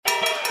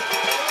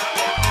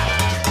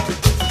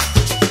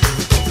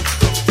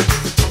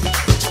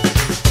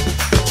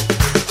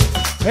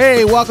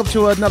Hey, welcome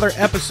to another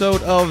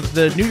episode of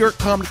the New York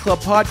Comedy Club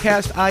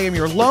podcast. I am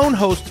your lone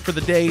host for the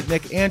day,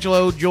 Nick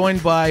Angelo,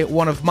 joined by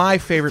one of my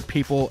favorite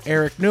people,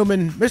 Eric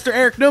Newman. Mr.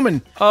 Eric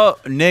Newman. Oh,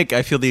 Nick,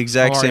 I feel the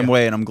exact same you?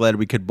 way, and I'm glad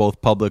we could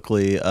both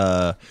publicly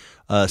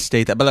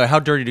state that. By the way, how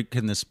dirty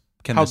can this be?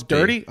 How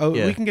dirty? Oh,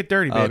 Yeah. we can get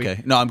dirty, baby.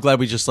 Okay. No, I'm glad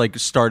we just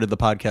started the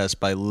podcast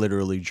by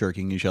literally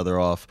jerking each other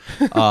off.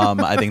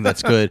 I think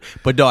that's good.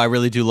 But no, I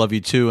really do love you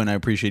too, and I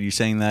appreciate you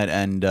saying that.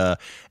 And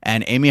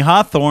Amy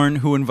Hawthorne,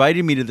 who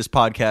invited me to this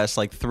podcast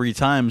like 3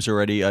 times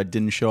already,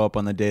 didn't show up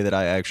on the day that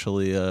I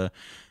actually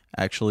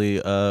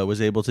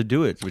was able to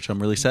do it, which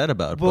I'm really sad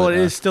about. Well, but, it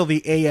is still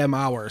the AM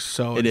hours,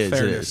 so it in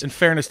is. In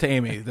fairness to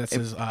Amy, this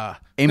is...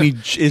 Amy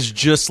is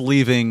just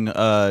leaving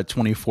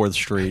 24th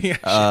Street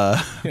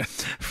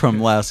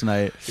from last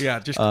night. Yeah,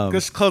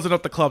 just closing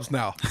up the clubs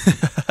now.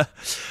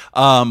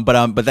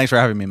 But thanks for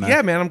having me, man.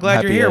 Yeah, man, I'm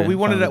glad you're here. Happy, We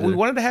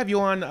wanted to have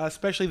you on,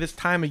 especially this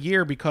time of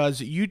year,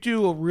 because you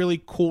do a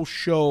really cool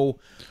show.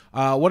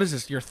 What is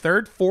this? Your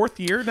third, 4th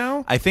year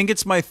now? I think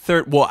it's my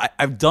third. Well,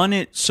 I've done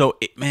it, so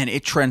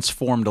it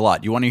transformed a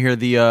lot. You want to hear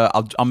the?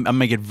 I'll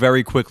make it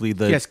very quickly.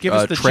 Yes, give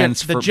us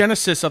the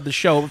genesis of the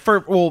show.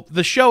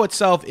 The show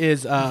itself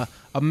is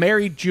a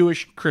Merry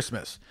Jewish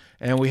Christmas,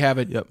 and we have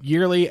it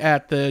yearly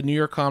at the New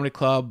York Comedy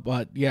Club.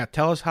 But yeah,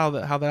 tell us how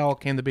that all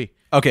came to be.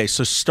 Okay,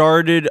 so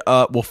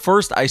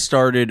first I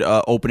started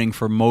opening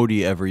for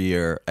Modi every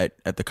year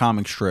at the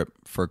comic strip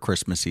for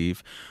Christmas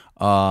Eve.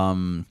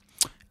 And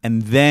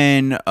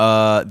then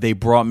they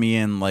brought me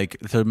in,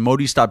 so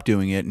Modi stopped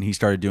doing it, and he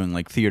started doing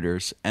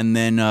theaters. And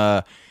then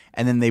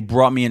they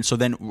brought me in. So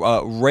then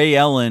Ray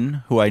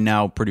Ellen, who I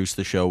now produce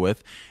the show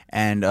with,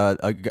 and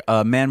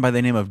a man by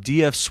the name of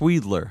D.F.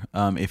 Sweedler,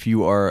 if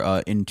you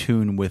are in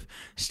tune with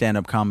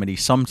stand-up comedy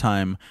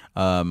sometime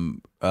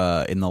in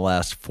the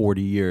last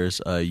 40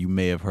 years, you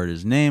may have heard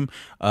his name,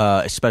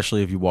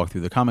 especially if you walk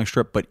through the comic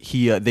strip. But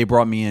they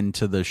brought me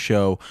into the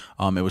show.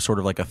 It was sort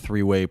of like a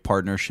 3-way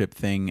partnership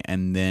thing,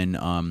 and then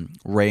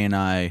Ray and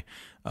I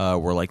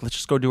were like, let's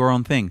just go do our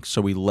own thing. So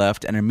we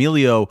left, and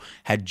Emilio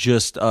had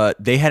just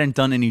they hadn't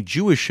done any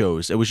Jewish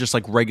shows. It was just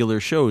like regular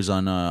shows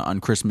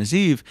on Christmas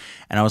Eve.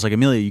 And I was like,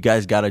 Emilio, you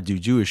guys got to do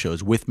Jewish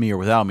shows with me or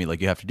without me.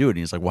 You have to do it. And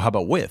he's like, well, how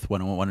about with? Why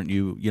don't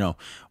you,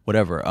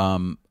 whatever.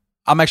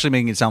 I'm actually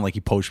making it sound like he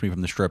poached me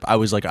from the strip. I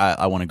was like,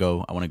 I want to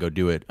go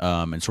do it,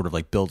 and sort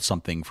of build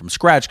something from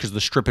scratch, because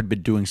the strip had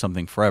been doing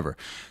something forever.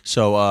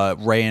 So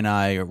Ray,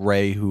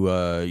 who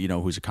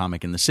who's a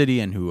comic in the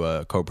city and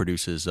who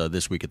co-produces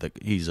This Week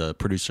he's a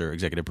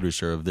executive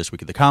producer of This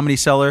Week at the Comedy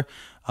Cellar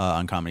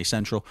on Comedy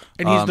Central,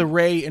 and he's the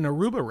Ray in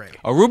Aruba Ray.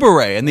 Aruba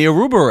Ray and the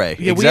Aruba Ray.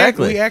 Yeah,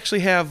 exactly. We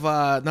actually have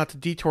not to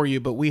detour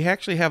you, but we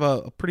actually have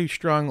a pretty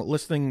strong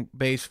listening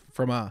base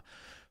from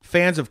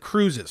fans of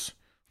cruises.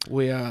 A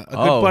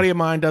good buddy of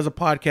mine does a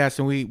podcast,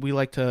 and we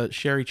like to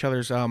share each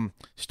other's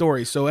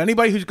stories. So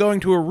anybody who's going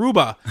to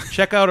Aruba,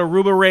 check out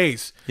Aruba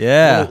Rays.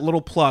 Yeah,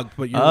 little plug,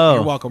 but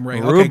you're welcome, Ray.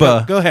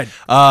 Aruba, okay, go ahead.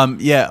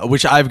 Yeah,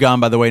 which I've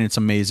gone, by the way, and it's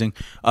amazing.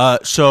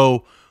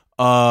 So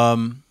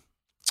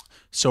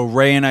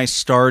Ray and I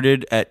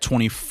started at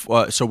 20.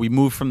 So we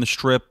moved from the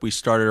strip. We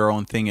started our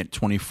own thing at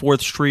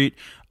 24th Street.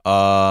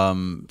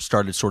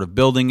 Started sort of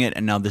building it,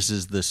 and now this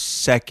is the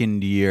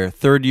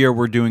third year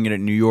we're doing it at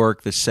New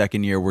York. The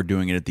second year we're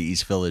doing it at the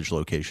East Village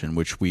location,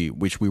 which we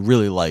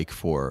really like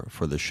for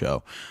the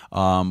show.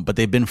 But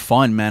they've been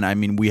fun, man. I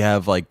mean, we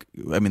have the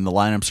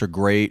lineups are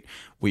great.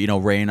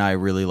 Ray and I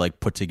really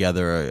put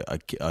together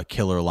a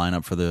killer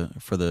lineup for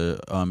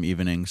the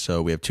evening.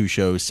 So we have 2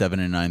 shows, 7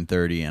 and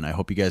 9:30, and I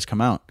hope you guys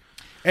come out.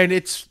 And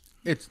it's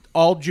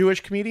all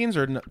Jewish comedians,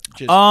 or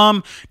just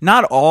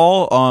not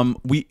all.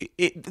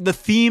 The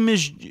theme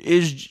is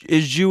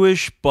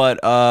Jewish,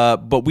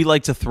 but we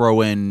like to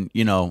throw in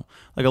a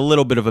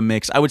little bit of a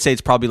mix. I would say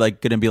it's probably going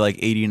to be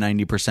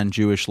 80-90%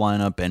 Jewish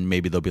lineup, and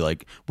maybe they'll be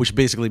which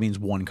basically means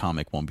one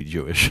comic won't be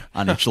Jewish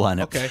on each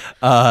lineup. Okay.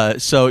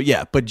 So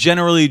yeah, but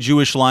generally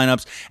Jewish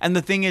lineups. And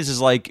the thing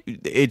is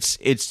it's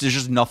there's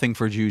just nothing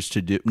for Jews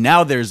to do.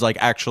 Now there's there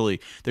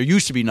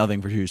used to be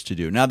nothing for Jews to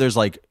do. Now there's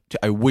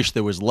I wish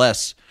there was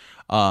less.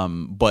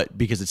 But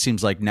because it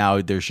seems like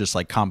now there's just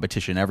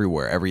competition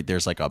everywhere.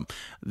 There's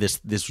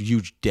this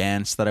huge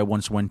dance that I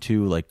once went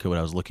to, when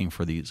I was looking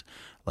for these,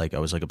 I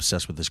was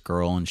obsessed with this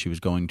girl, and she was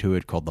going to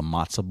it, called the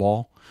Matzah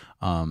Ball.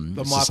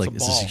 It's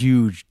this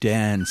huge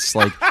dance.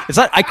 It's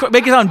I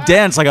make it sound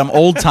dance like I'm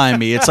old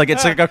timey. It's like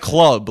a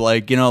club, they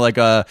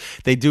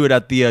do it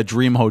at the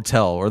Dream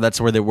Hotel, or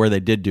that's where they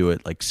did do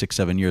it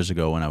 6-7 years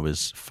ago when I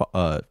was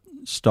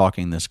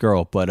stalking this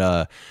girl. But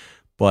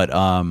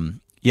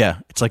yeah,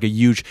 it's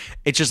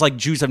it's just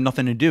Jews have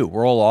nothing to do.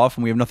 We're all off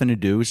and we have nothing to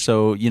do.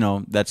 So,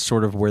 that's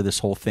sort of where this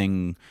whole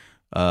thing,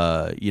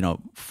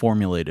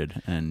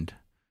 formulated. And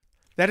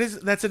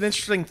that's an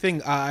interesting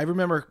thing. I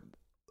remember,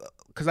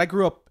 because I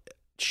grew up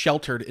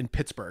sheltered in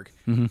Pittsburgh.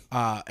 Mm-hmm.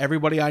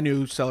 Everybody I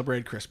knew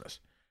celebrated Christmas.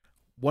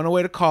 Went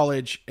away to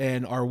college,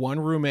 and our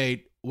one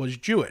roommate was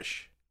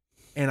Jewish.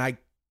 And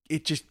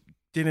it just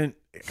didn't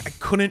I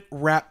couldn't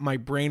wrap my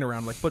brain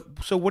around like, but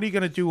so what are you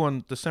going to do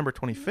on December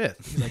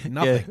 25th? He's like,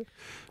 nothing. Yeah.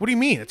 What do you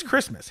mean? It's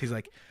Christmas. He's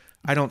like,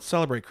 I don't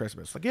celebrate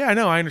Christmas. Like, yeah, I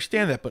know, I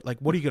understand that, but like,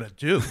 what are you gonna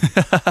do?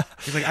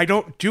 He's like, I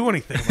don't do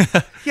anything.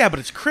 Like, yeah, but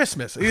it's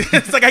Christmas.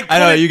 It's like I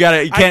know you got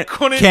it. You can't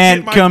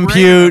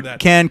compute.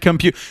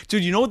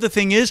 Dude, you know what the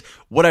thing is?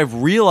 What I've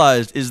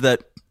realized is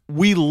that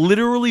we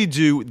literally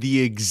do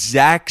the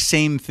exact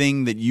same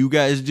thing that you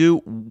guys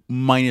do,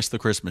 minus the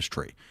Christmas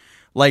tree.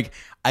 Like,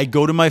 I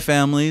go to my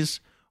family's,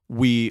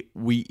 we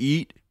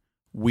eat,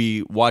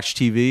 we watch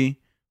TV,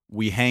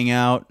 we hang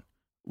out.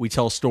 We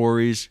tell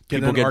stories.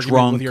 People get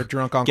drunk. With your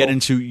drunk uncle. Get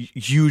into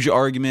huge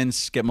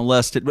arguments. Get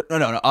molested.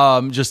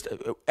 No. Just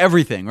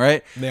everything.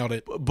 Right. Nailed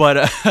it.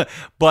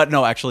 But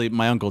no, actually,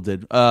 my uncle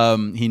did.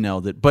 He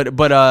nailed it.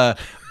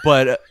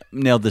 But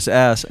nailed this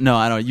ass. No,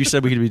 I don't. You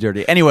said we could be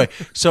dirty. Anyway,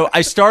 so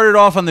I started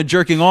off on the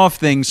jerking off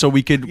thing so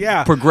we could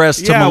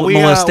progress to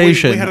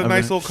molestation. We had a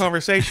nice little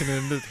conversation,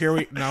 and here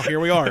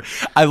we are.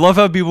 I love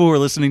how people who are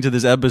listening to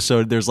this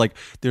episode, there's like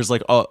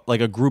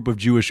a group of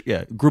Jewish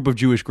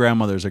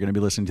grandmothers are going to be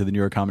listening to the New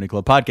York Comedy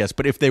Club podcast.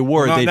 But if they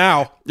were, not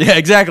now. Yeah,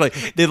 exactly.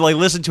 They'd like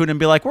listen to it and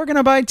be like, "We're going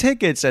to buy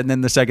tickets," and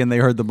then the second they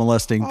heard the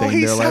molesting thing,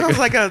 he they're sounds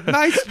like a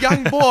nice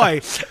young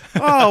boy.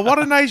 Oh, what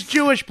a nice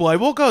Jewish boy.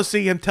 We'll go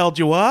see him tell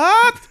you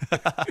what.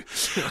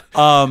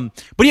 But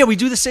yeah, we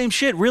do the same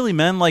shit, really,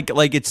 man. Like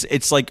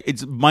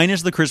it's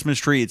minus the Christmas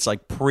tree. It's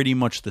like pretty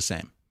much the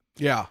same.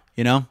 Yeah,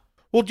 you know.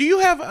 Well, do you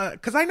have?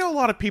 Because I know a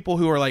lot of people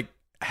who are like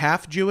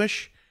half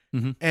Jewish,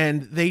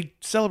 and they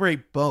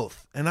celebrate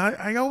both. And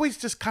I always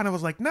just kind of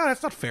was like, no,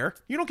 that's not fair.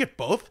 You don't get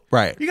both.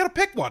 Right. You got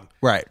to pick one.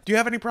 Right. Do you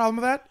have any problem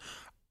with that?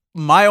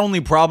 My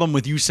only problem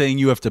with you saying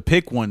you have to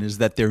pick one is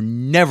that they're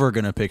never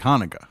gonna pick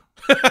Hanukkah.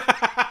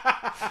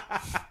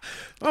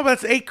 Oh,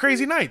 but that's 8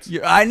 crazy nights.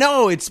 Yeah, I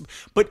know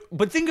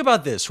but think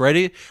about this,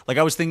 right? Like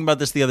I was thinking about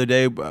this the other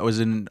day. I was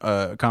in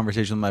a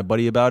conversation with my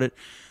buddy about it.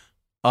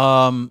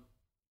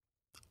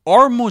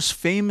 Our most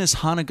famous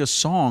Hanukkah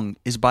song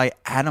is by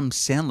Adam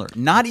Sandler.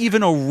 Not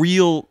even a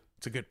real.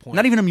 It's a good point.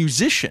 Not even a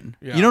musician.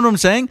 Yeah. You know what I'm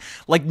saying?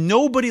 Like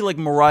nobody like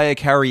Mariah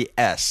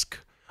Carey-esque.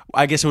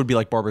 I guess it would be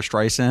like Barbra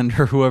Streisand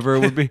or whoever it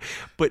would be,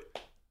 but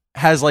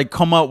has like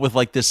come out with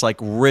like this like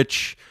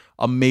rich,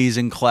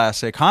 amazing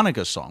classic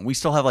Hanukkah song. We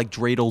still have like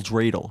Dreidel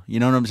Dreidel. You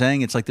know what I'm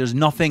saying? It's like there's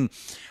nothing.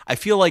 I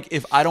feel like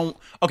if I don't.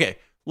 Okay,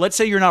 let's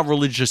say you're not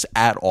religious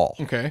at all.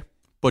 Okay,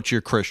 but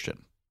you're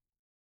Christian.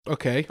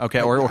 Okay,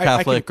 or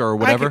Catholic or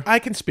whatever. I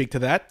can speak to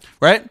that.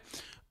 Right?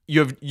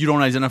 You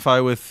don't identify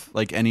with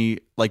like any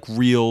like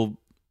real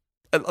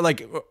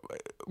like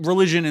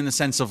religion in the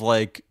sense of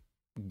like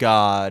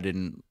God,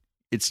 and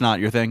it's not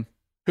your thing.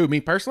 Who, me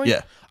personally?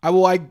 Yeah. I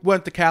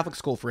went to Catholic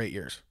school for 8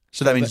 years.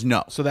 So that means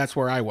no. So that's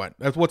where I went.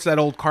 What's that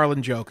old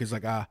Carlin joke? Is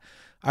like, I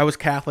was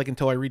Catholic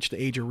until I reached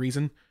the age of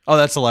reason. Oh,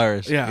 that's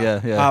hilarious.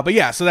 Yeah. But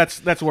yeah, so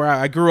that's where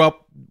I grew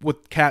up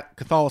with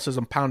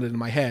Catholicism pounded in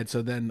my head.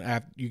 So then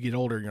after you get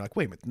older, you're like,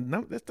 wait a minute,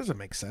 no, this doesn't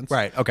make sense.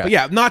 Right. Okay. But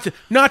yeah, not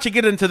to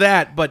get into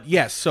that, but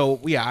yes.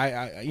 So yeah,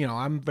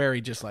 I'm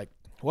very just like,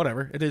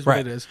 whatever. It is what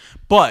it is.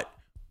 But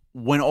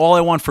when All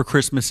I Want for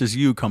Christmas Is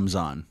You comes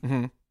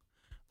on,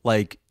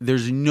 like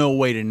there's no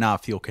way to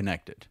not feel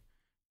connected.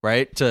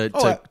 Right?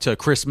 To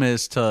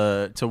Christmas,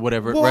 to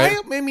whatever, well, right?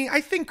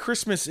 I think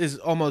Christmas is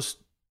almost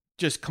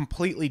just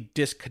completely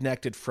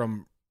disconnected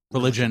from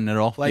religion at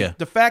all. Like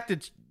the fact that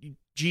it's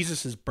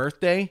Jesus'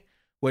 birthday,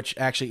 which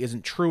actually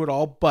isn't true at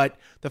all, but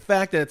the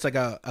fact that it's like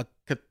a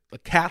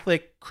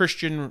Catholic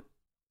Christian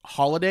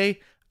holiday,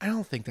 I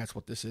don't think that's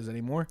what this is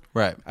anymore.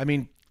 Right. I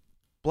mean,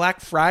 Black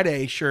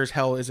Friday sure as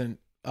hell isn't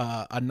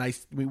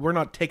we're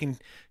not taking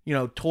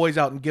toys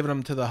out and giving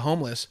them to the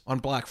homeless on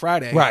Black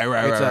Friday. Right.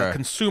 It's a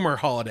consumer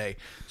holiday.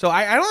 So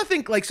I don't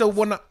think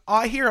when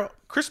I hear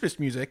Christmas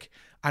music,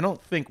 I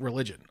don't think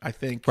religion. I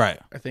think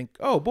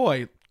oh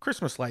boy,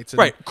 Christmas lights.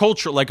 Right,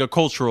 culture, like a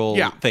cultural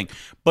thing.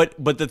 But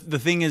the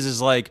thing is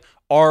like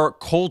our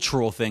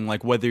cultural thing,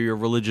 like whether you're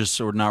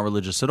religious or not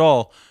religious at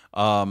all,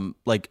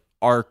 like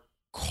our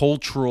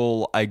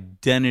cultural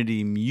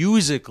identity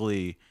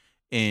musically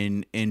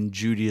in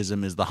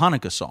Judaism is the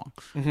Hanukkah song.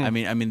 I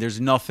mean, there's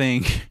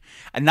nothing,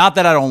 and not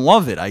that I don't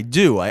love it. I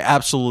do. I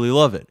absolutely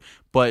love it.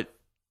 But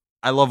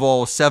I love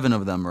all 7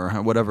 of them,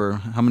 or whatever,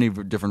 how many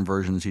different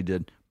versions he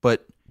did.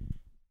 But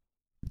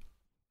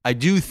I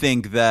do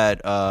think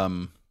that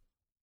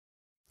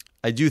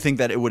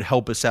it would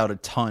help us out a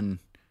ton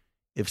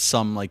if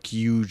some like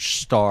huge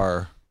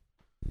star,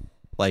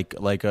 like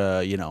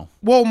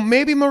Well,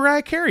 maybe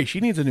Mariah Carey.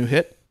 She needs a new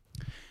hit.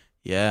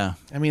 Yeah.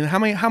 I mean, how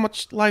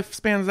much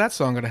lifespan is that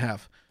song going to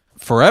have?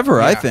 Forever,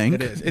 yeah, I think.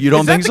 It is. You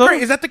don't think so?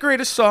 Is that the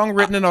greatest song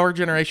written in our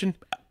generation?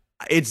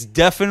 It's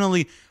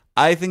definitely.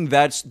 I think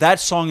that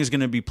song is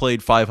going to be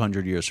played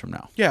 500 years from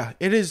now. Yeah,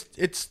 it is.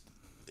 It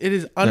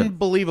is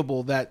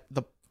unbelievable that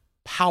the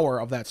power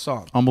of that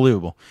song.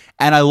 Unbelievable,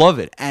 and I love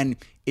it, and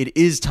it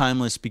is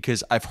timeless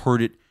because I've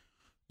heard it.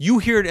 You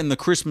hear it in the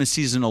Christmas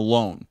season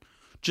alone.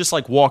 Just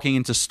like walking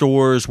into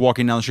stores,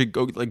 walking down the street,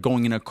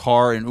 going in a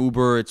car, an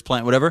Uber, it's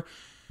playing, whatever.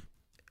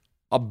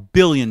 1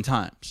 billion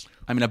times.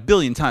 I mean, a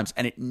billion times,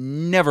 and it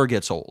never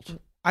gets old.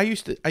 I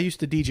used to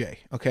DJ,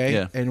 okay?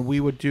 Yeah. And we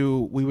would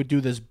do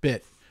this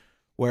bit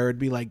where it'd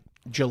be like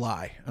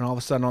July, and all of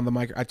a sudden on the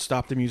mic I'd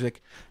stop the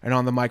music, and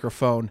on the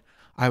microphone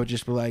I would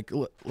just be like,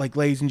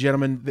 ladies and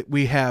gentlemen, that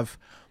we have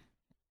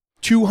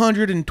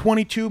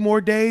 222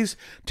 more days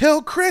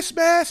till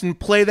Christmas, and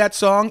play that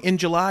song in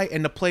July,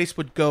 and the place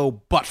would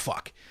go butt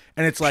fuck.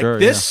 And it's like,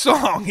 this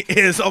song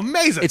is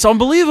amazing. It's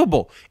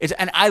unbelievable.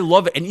 And I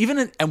love it. And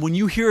even and when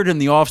you hear it in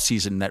the off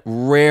season, that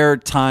rare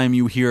time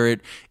you hear it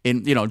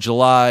in,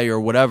 July or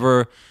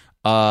whatever,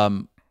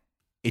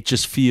 it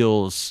just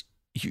feels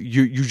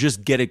you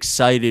just get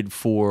excited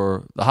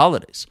for the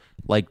holidays,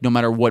 like no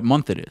matter what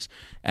month it is.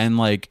 And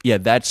like, yeah,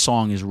 that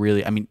song is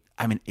really, I mean,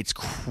 it's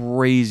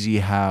crazy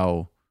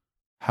how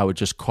it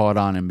just caught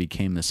on and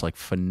became this like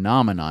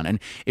phenomenon. And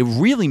it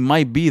really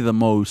might be the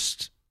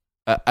most,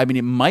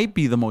 it might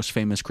be the most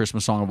famous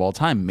Christmas song of all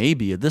time,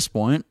 maybe at this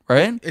point,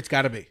 right? It's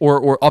got to be,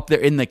 or up there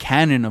in the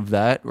canon of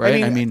that,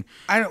 right?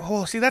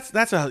 See,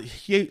 that's a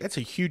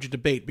huge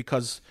debate,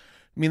 because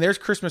there's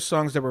Christmas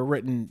songs that were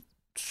written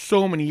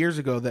so many years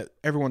ago that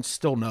everyone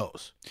still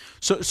knows.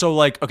 So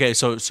like, okay,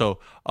 so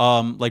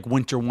like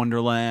Winter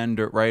Wonderland,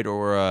 or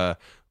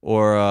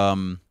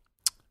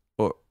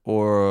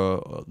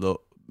the.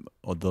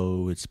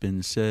 Although it's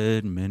been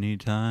said many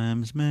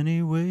times,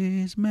 many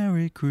ways,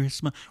 Merry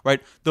Christmas. Right?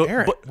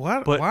 Aaron,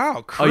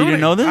 wow. Oh, you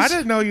didn't know this? I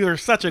didn't know you were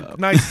such a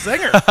nice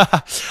singer.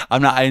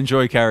 I'm not. I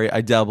enjoy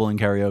I dabble in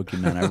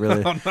karaoke, man. I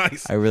really,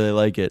 nice. I really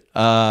like it.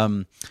 But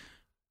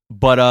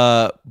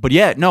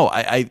yeah, no.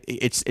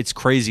 It's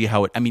crazy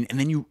how it. And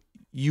then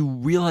you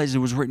realize it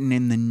was written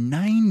in the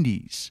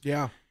 90s.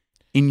 Yeah.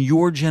 In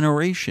your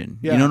generation.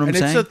 Yeah. You know what I'm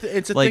saying?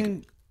 It's a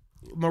thing.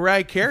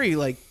 Mariah Carey,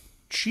 like,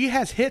 she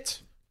has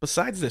hits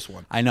besides this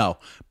one. I know,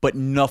 but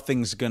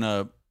nothing's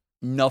gonna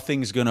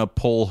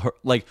pull her,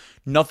 like,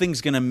 nothing's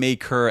gonna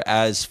make her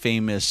as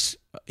famous,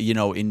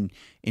 in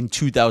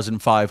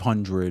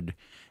 2500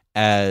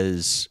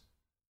 as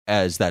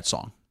that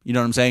song. You know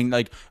what I'm saying?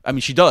 Like,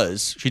 she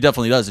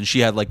definitely does, and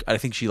she had, like, I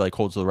think she, like,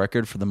 holds the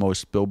record for the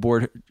most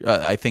Billboard.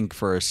 I think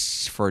for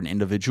an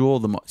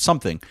individual,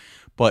 something,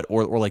 but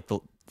or like the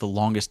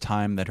longest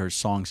time that her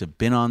songs have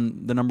been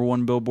on the number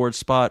one Billboard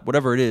spot,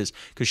 whatever it is,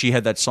 because she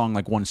had that song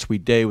like One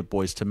Sweet Day with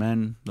Boyz II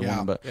Men,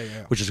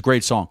 which is a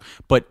great song.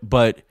 But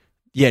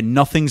yeah,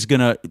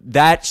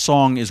 that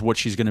song is what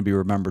she's gonna be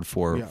remembered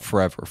for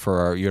forever,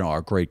 for our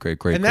our great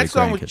and that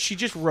song she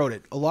just wrote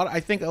it. I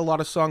think a lot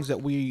of songs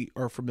that we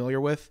are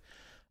familiar with,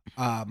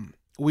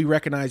 we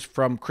recognize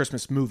from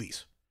Christmas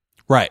movies,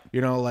 right? I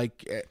know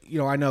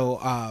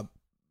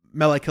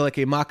Mele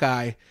Kalikimaka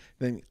Makai.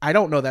 Then I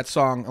don't know that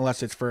song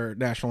unless it's for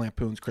National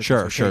Lampoon's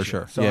Christmas Vacation.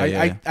 Sure. So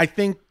I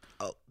think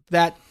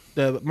that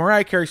the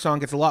Mariah Carey song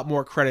gets a lot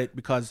more credit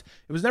because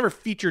it was never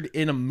featured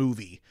in a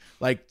movie,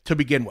 like, to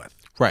begin with.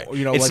 Right.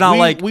 It's not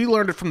like we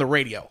learned it from the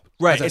radio.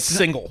 Right. It's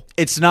single.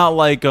 It's not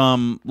like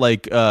My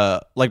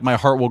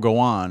Heart Will Go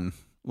On,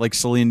 like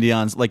Celine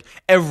Dion's. Like,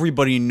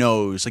 everybody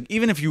knows. Like,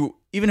 even if you're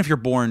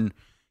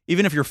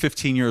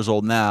 15 years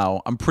old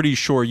now, I'm pretty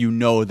sure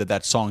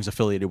that song's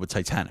affiliated with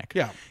Titanic.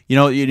 Yeah.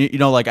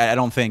 Like, I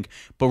don't think,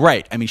 but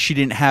right. She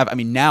didn't have,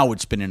 now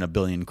it's been in a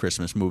billion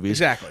Christmas movies.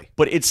 Exactly.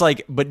 But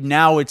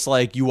now it's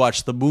like you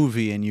watch the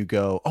movie and you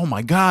go, oh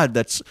my God,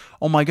 they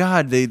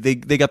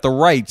got the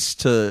rights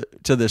to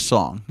this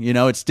song.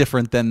 It's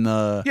different than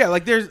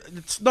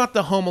it's not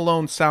the Home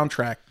Alone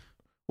soundtrack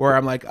where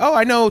I'm like, oh,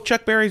 I know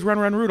Chuck Berry's Run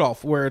Run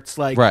Rudolph, where it's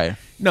like, right.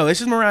 No, this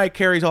is Mariah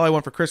Carey's All I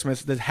Want for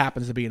Christmas that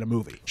happens to be in a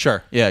movie.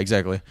 Sure. Yeah,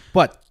 exactly.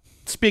 But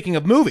speaking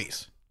of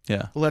movies,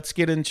 yeah, let's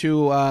get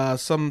into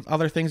some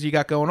other things you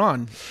got going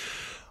on.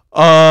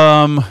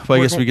 I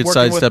guess we could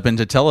sidestep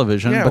into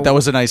television, but that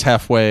was a nice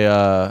halfway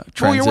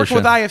transition. Well, you're working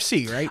with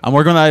IFC, right? I'm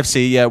working with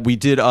IFC. Yeah, we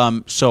did.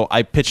 So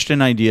I pitched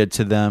an idea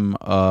to them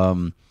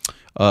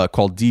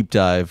called Deep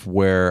Dive,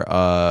 where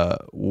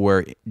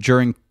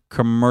during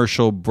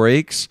commercial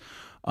breaks,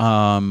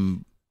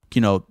 I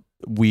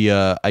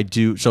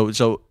do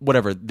so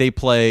whatever they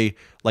play,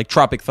 like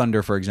Tropic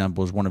Thunder, for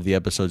example, is one of the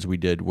episodes we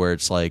did where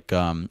it's like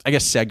I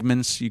guess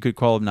segments you could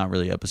call them, not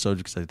really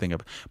episodes because I think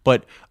of,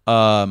 but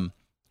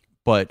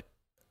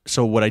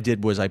so what I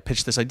did was I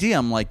pitched this idea.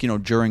 I'm like,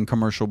 during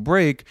commercial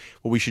break,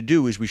 what we should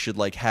do is we should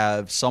like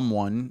have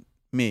someone,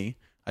 me,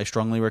 I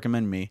strongly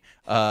recommend me,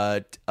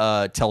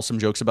 tell some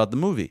jokes about the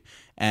movie.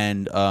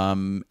 And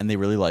they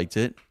really liked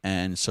it,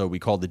 and so we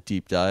called it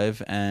Deep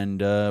Dive,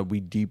 and we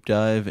deep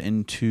dive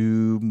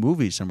into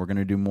movies, and we're going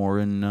to do more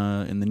in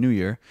the new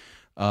year.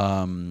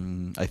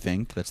 I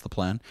think that's the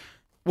plan.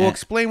 Well,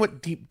 explain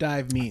what Deep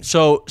Dive means.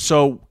 So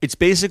it's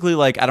basically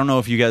like, I don't know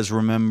if you guys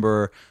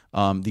remember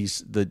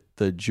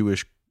the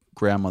Jewish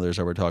grandmothers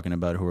that we're talking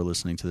about who are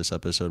listening to this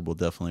episode will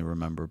definitely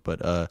remember, but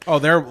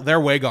they're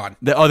way gone.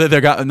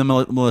 They're got in the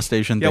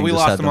molestation. Yeah, thing we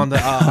lost them on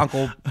the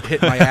uncle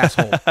hit my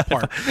asshole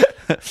part.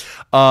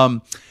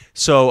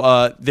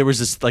 So there was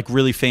this like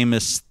really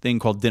famous thing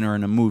called Dinner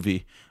in a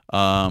Movie.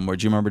 Where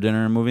do you remember Dinner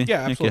in a Movie?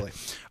 Yeah, absolutely.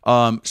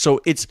 So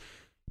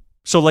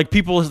So like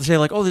people say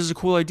like, oh, this is a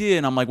cool idea,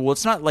 and I'm like, well,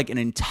 it's not like an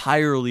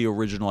entirely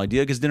original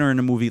idea because dinner and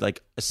a movie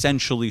like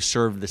essentially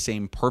serve the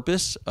same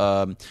purpose,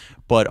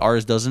 but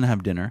ours doesn't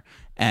have dinner,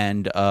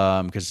 and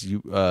because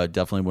you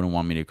definitely wouldn't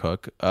want me to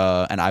cook,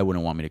 and I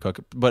wouldn't want me to cook,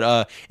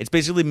 but it's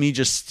basically me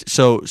just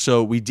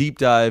so we deep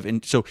dive,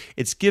 and so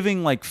it's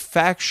giving like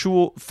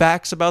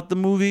facts about the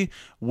movie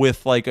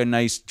with like a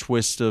nice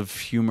twist of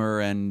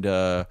humor and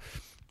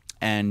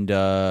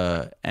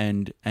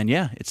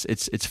yeah,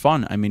 it's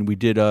fun. I mean, we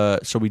did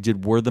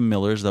We're the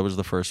Millers. That was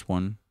the first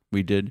one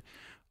we did,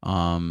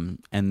 and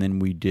then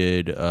we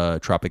did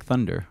Tropic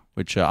Thunder,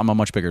 which I'm a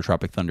much bigger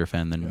Tropic Thunder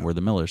fan than We're the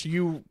Millers. Do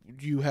you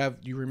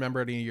remember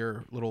any of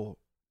your little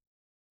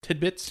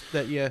tidbits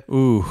that you?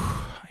 Ooh,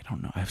 I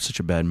don't know. I have such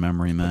a bad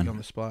memory, man. On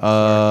the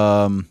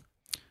spot.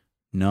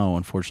 No,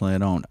 unfortunately, I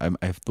don't.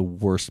 I have the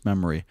worst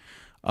memory.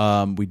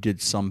 We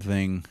did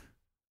something.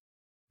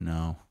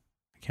 No.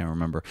 Can't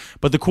remember,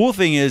 but the cool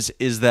thing is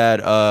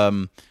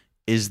that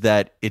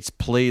it's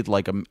played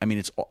like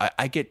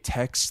I get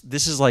texts.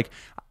 This is like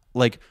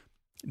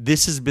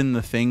this has been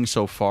the thing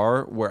so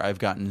far where I've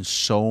gotten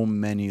so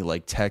many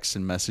like texts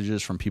and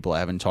messages from people I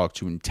haven't talked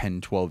to in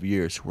 10, 12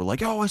 years who were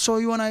like, oh, I saw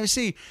you on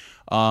IFC,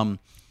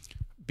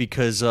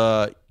 because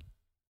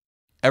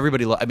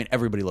everybody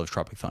loves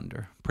Tropic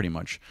Thunder pretty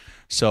much.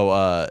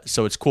 So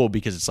it's cool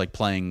because it's like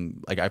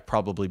playing, like I've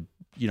probably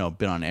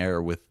been on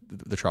air with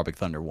the Tropic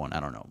Thunder one.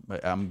 I don't know.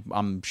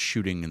 I'm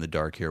shooting in the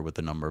dark here with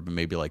the number, but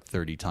maybe like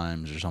 30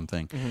 times or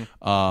something.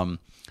 Mm-hmm.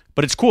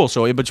 But it's cool.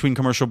 So in between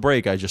commercial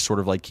break, I just sort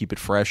of like keep it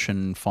fresh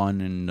and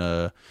fun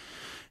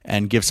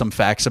and give some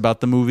facts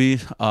about the movie.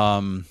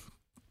 And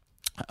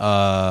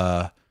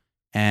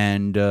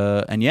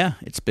yeah,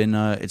 it's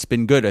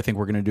been good. I think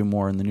we're gonna do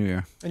more in the new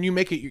year. And you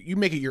make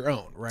it your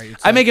own, right?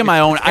 I make it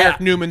my own.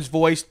 Eric Newman's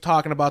voice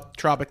talking about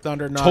Tropic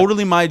Thunder.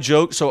 Totally my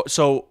joke.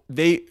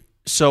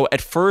 So at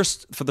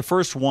first, for the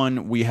first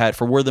one we had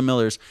for We're the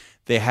Millers,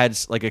 they had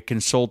like a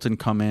consultant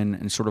come in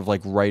and sort of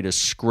like write a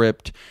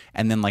script,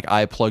 and then like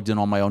I plugged in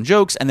all my own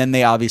jokes, and then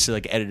they obviously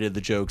like edited the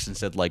jokes and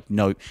said like,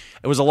 no, it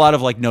was a lot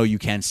of like, no, you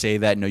can't say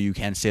that, no, you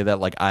can't say that.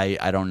 Like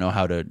I don't know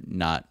how to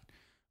not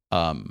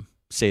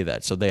say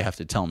that, so they have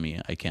to tell me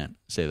I can't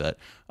say that.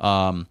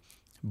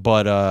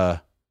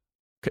 But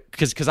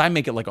because I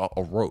make it like a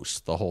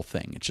roast, the whole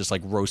thing. It's just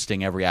like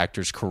roasting every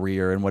actor's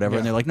career and whatever. Yeah.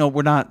 And they're like, no,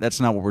 we're not. That's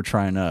not what we're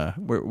trying to.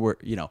 We're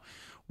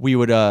we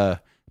would.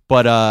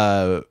 But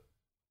oh,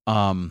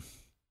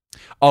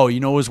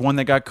 it was one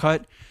that got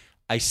cut.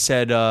 I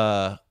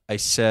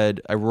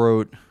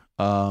wrote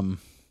Ben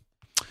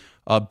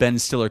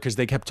Stiller, because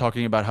they kept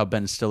talking about how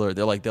Ben Stiller.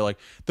 They'll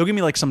give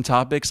me like some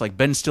topics like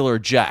Ben Stiller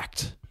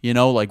jacked.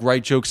 Like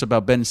write jokes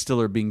about Ben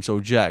Stiller being so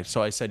jacked.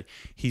 So I said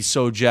he's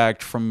so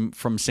jacked from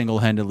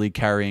single-handedly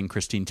carrying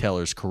Christine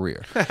Taylor's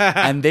career.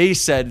 And they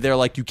said, they're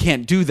like, you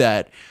can't do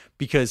that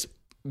because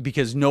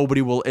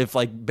nobody will, if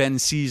like Ben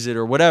sees it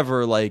or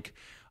whatever, like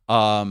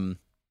and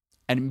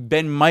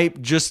Ben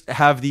might just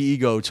have the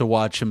ego to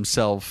watch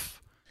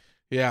himself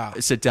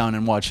sit down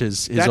and watch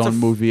his own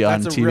movie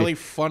on TV. That's a really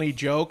funny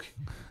joke.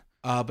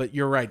 But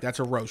you're right. That's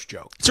a roast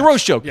joke. It's a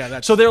roast joke. Yeah.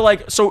 So they're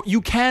like, so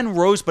you can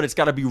roast, but it's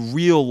got to be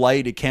real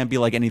light. It can't be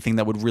like anything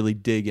that would really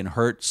dig and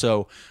hurt.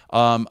 So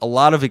a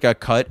lot of it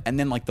got cut. And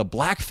then like the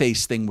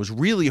blackface thing was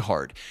really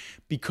hard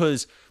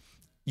because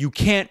you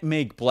can't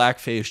make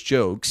blackface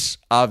jokes,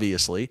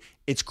 obviously.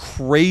 It's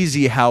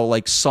crazy how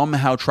like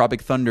somehow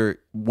Tropic Thunder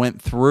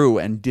went through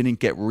and didn't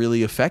get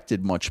really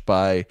affected much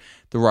by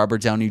the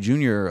Robert Downey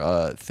Jr.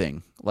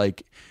 Thing.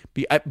 Like,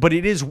 but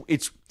it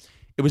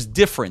was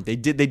different. They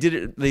did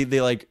it. They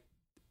like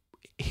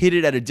hit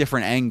it at a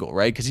different angle,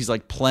 right? Because he's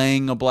like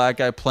playing a black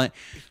guy.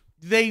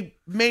 They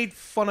made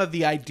fun of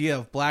the idea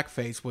of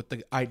blackface with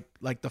the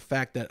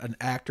fact that an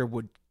actor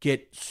would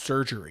get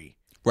surgery,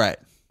 right,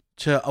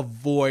 to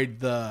avoid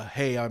the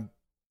I'm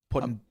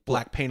putting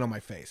black paint on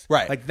my face,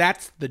 right? Like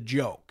that's the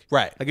joke,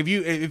 right? Like if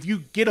you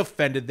get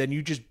offended, then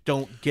you just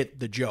don't get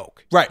the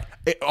joke, right?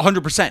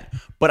 100%.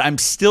 But I'm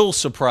still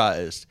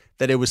surprised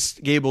that it was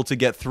able to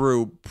get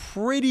through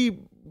pretty.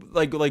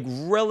 Like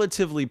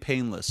relatively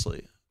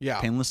painlessly. Yeah.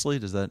 Painlessly?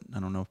 Does that? I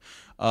don't know.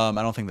 I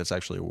don't think that's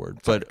actually a word.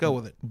 But go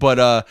with it.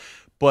 But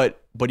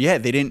yeah,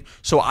 they didn't.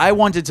 So I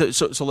wanted to.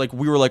 So like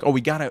we were like, oh, we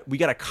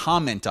gotta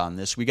comment on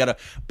this. But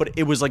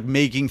it was like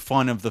making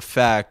fun of the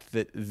fact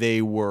that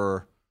they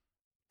were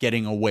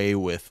getting away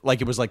with, like,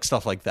 it was like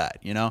stuff like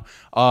that,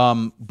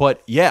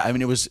 But yeah, I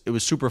mean, it was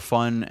super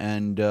fun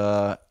and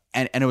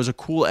it was a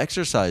cool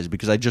exercise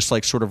because I just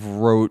like sort of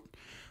wrote.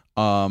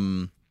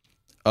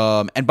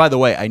 And by the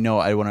way, I know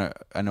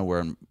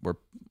we're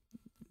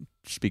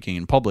speaking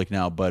in public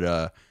now,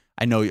 but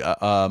I know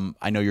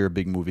you're a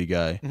big movie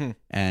guy, mm-hmm.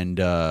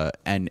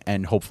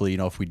 and hopefully,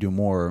 if we do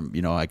more,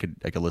 I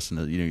could listen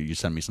to, you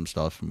send me some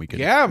stuff and we could.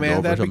 Yeah,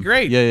 man, that'd be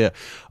great. Yeah.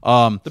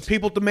 The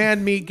people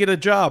demand me get a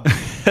job.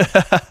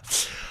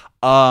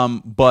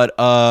 But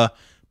yeah,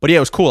 it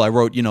was cool. I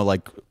wrote,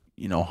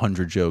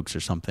 100 jokes or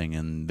something,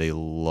 and they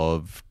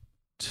loved,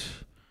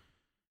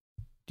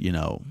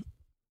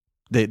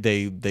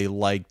 They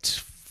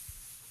liked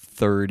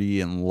 30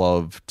 and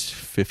loved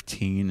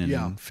 15,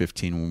 and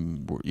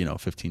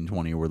 15,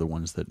 20 were the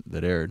ones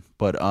that aired.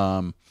 But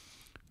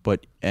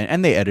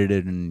they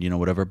edited and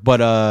whatever.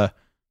 But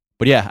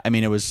yeah, I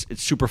mean it's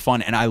super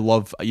fun, and I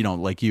love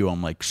like you,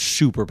 I'm like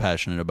super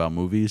passionate about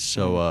movies.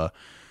 So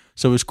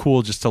so it was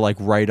cool just to like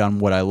write on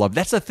what I love.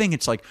 That's the thing.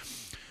 It's like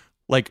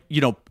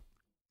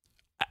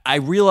I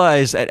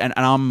realized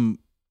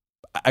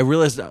I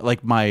realized that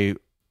like my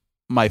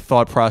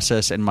thought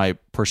process and my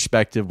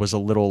perspective was a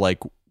little like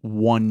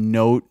one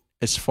note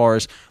as far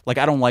as like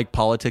I don't like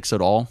politics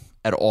at all.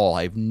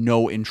 I have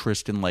no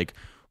interest in like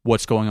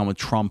what's going on with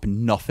Trump.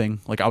 Nothing.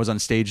 Like I was on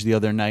stage the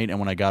other night, and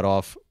when I got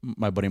off,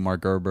 my buddy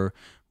Mark Gerber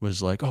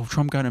was like, "Oh,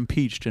 Trump got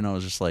impeached," and I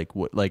was just like,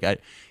 "What?" Like I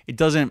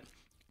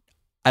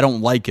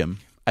don't like him.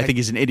 I think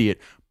he's an idiot,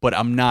 but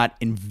I'm not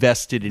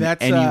invested in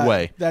any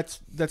way.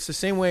 That's the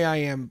same way I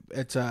am.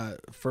 It's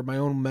for my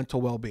own mental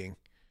well-being.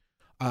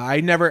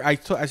 I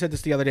said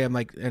this the other day. I'm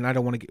like, and I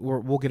don't want to.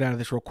 We'll get out of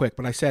this real quick.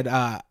 But I said,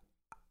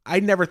 I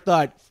never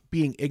thought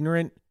being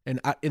ignorant and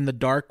in the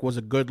dark was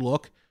a good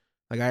look.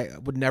 Like I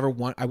would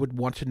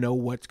want to know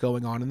what's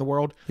going on in the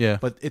world. Yeah.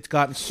 But it's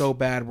gotten so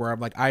bad where I'm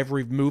like, I've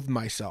removed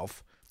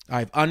myself.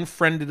 I've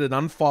unfriended and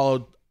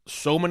unfollowed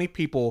so many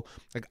people.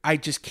 Like I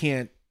just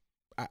can't.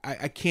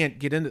 I can't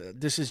get into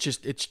this. Is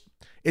just it's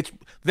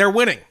they're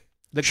winning.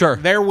 Sure,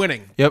 they're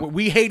winning. Yep.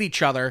 We hate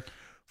each other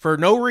for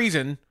no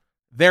reason.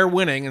 They're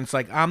winning, and it's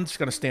like I'm just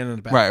gonna stand in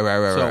the back.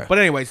 Right. But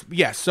anyways,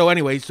 yes. So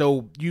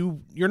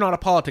you're not a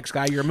politics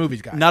guy. You're a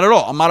movies guy. Not at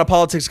all. I'm not a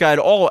politics guy at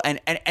all.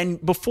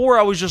 And before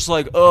I was just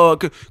like, oh,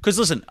 because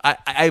listen,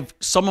 I've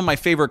some of my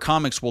favorite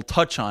comics will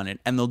touch on it,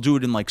 and they'll do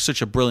it in like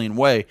such a brilliant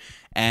way,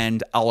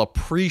 and I'll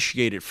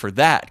appreciate it for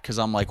that because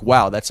I'm like,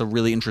 wow, that's a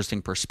really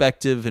interesting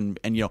perspective. And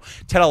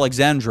Ted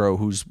Alexandro,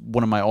 who's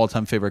one of my all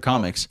time favorite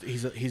comics,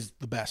 he's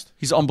the best.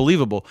 He's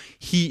unbelievable.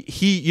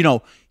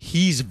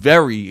 He's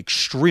very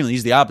extremely.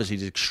 He's the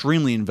opposite. He's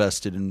extremely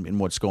invested in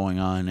what's going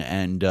on,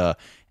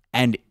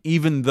 and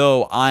even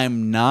though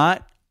I'm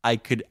not,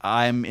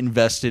 I'm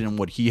invested in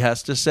what he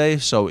has to say.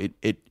 So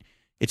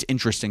it's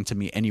interesting to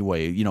me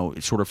anyway.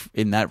 It's sort of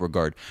in that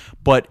regard.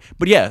 But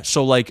yeah.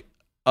 So like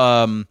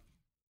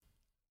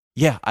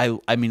yeah,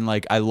 I mean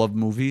like I love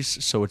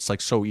movies, so it's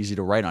like so easy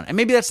to write on. And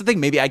maybe that's the thing.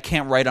 Maybe I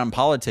can't write on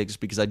politics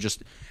because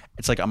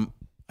it's like I'm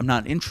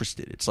not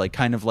interested. It's like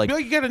kind of like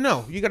you got to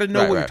know. You got to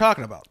know what you're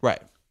talking about.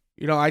 Right.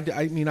 I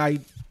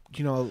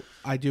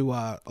do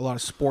a lot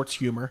of sports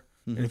humor,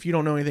 and if you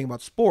don't know anything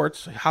about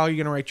sports, how are you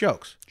going to write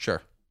jokes?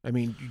 Sure. I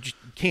mean, you just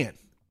can't.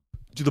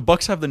 Do the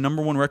Bucks have the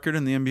 #1 record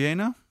in the NBA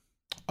now?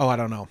 Oh, I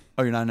don't know.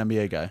 Oh, you're not an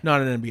NBA guy.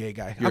 Not an NBA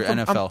guy. You're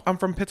NFL. I'm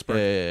from Pittsburgh.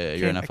 Yeah,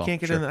 you're NFL. I can't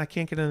get in. I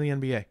can't get into the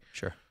NBA.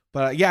 Sure.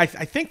 But yeah, I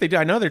think they do.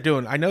 I know they're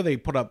doing. I know they're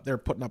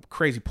putting up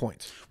crazy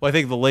points. Well, I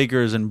think the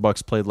Lakers and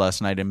Bucks played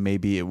last night, and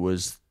maybe it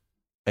was.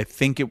 I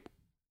think it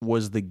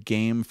was the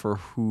game for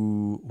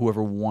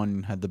whoever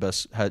won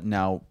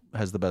now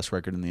has the best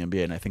record in the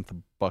NBA, and I think the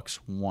Bucks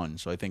won.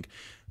 So I think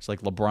it's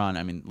like LeBron.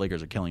 I mean,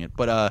 Lakers are killing it,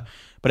 but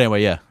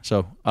anyway, yeah.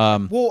 So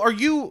well,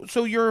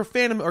 you're a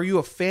fan? Are you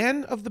a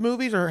fan of the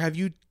movies, or have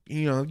you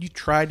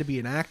tried to be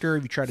an actor?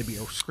 Have you tried to be a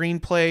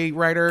screenplay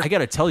writer? I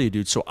gotta tell you,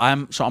 dude. So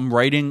I'm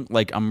writing.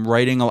 I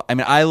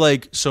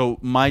mean, so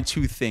my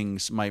two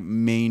things, my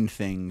main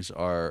things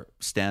are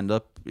stand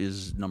up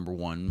is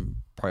 #1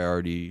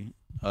 priority.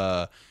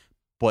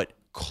 But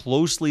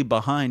closely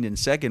behind and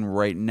second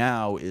right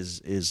now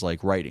is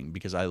like writing,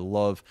 because I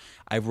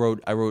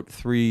wrote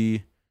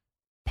 3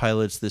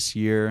 pilots this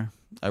year.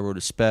 I wrote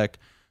a spec.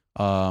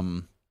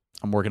 I'm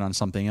working on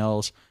something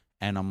else,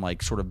 and I'm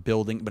like sort of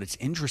building. But it's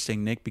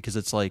interesting, Nick, because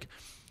it's like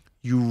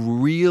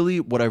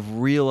what I've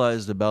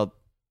realized about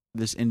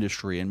this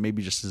industry, and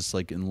maybe just as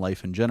like in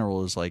life in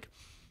general, is like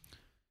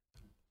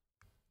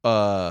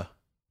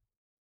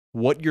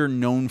what you're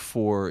known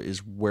for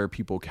is where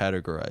people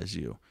categorize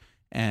you.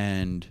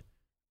 And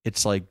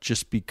it's like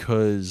just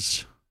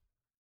because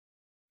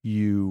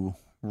you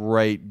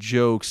write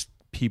jokes,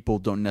 people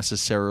don't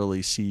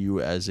necessarily see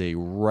you as a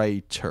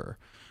writer.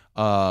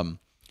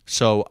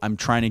 So I'm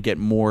trying to get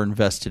more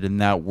invested in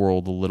that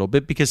world a little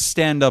bit, because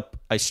stand-up,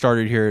 I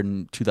started here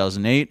in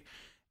 2008,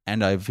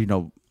 and I've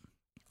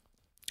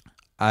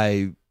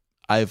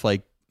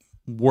like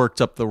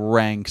worked up the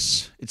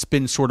ranks. It's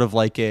been sort of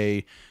like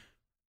a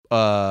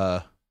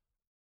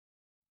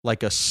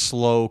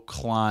slow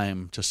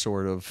climb to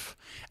sort of,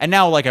 and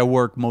now like I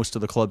work most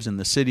of the clubs in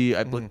the city.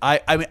 I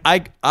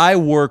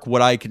work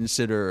what I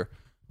consider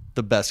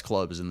the best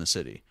clubs in the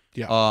city.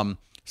 Yeah.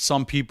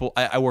 Some people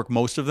I work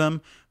most of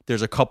them.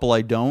 There's a couple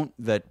I don't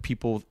that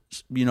people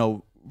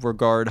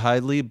regard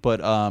highly, but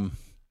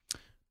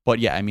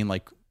yeah, I mean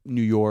like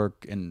New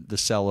York and the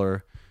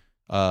Cellar,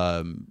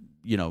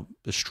 the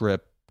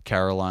Strip,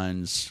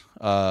 Caroline's,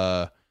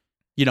 I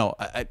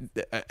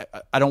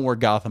don't work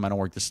Gotham. I don't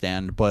work the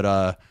Stand, but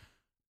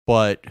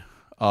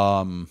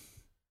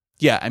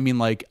yeah, I mean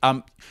like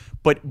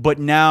but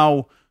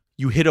now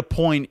you hit a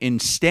point in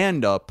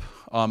stand up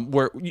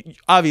where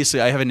obviously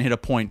I haven't hit a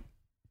point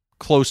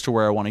close to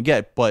where I want to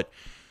get, but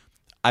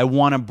I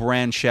want to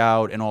branch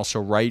out and also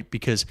write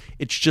because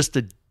it's just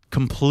a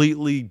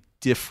completely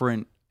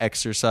different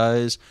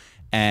exercise,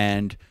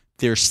 and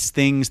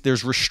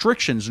there's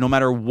restrictions. No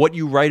matter what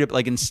you write,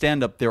 like in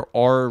stand-up, there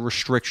are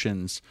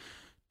restrictions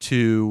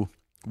to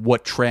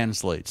what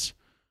translates.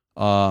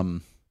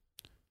 And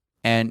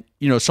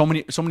so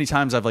many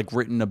times I've like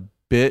written a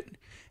bit,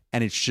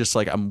 and it's just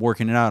like I'm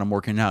working it out.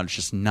 It's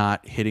just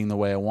not hitting the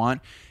way I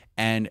want.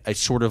 And it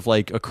sort of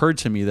like occurred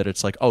to me that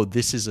it's like, oh,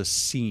 this is a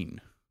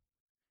scene.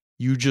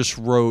 You just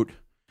wrote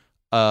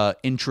a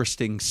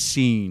interesting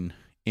scene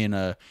in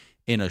a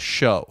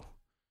show,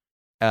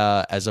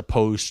 as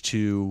opposed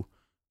to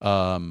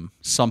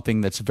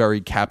something that's very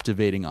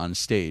captivating on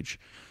stage.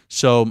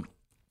 So, and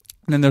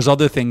then there's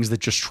other things that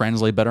just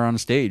translate better on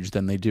stage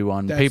than they do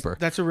on paper.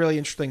 That's a really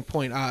interesting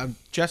point.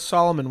 Jess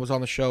Solomon was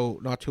on the show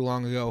not too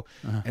long ago,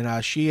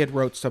 and she had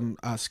wrote some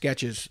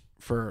sketches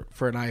for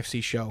an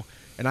IFC show.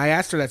 And I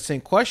asked her that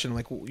same question,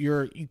 like,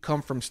 you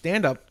come from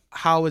stand-up,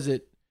 how is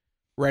it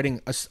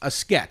writing a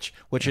sketch,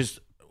 which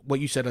is what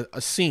you said, a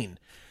scene?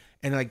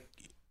 And like,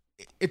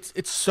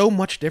 it's so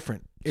much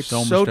different. It's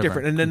so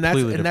different. And then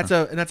that's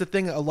a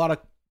thing. A lot of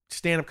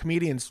stand-up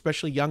comedians,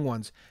 especially young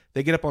ones,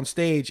 they get up on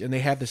stage and they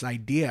have this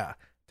idea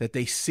that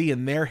they see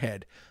in their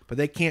head, but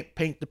they can't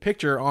paint the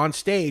picture on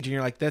stage. And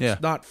you're like,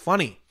 that's not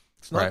funny.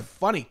 It's not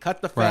funny.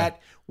 Cut the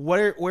fat.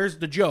 Where's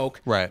the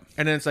joke? Right.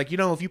 And then it's like,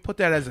 if you put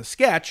that as a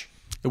sketch,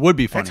 it would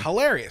be funny. That's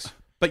hilarious.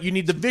 But you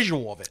need the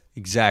visual of it.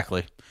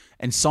 Exactly.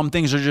 And some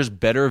things are just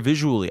better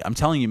visually. I'm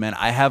telling you, man,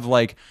 I have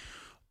like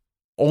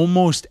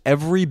almost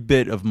every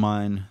bit of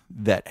mine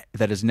that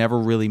has never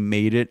really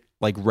made it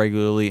like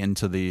regularly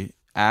into the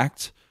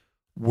act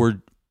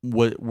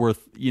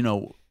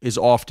is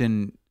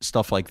often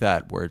stuff like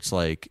that, where it's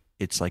like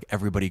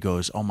everybody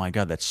goes, oh my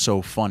God, that's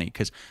so funny.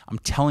 Because I'm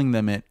telling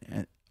them it,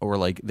 or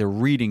like they're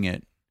reading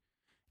it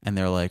and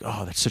they're like,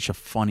 oh, that's such a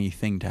funny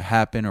thing to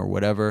happen or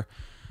whatever.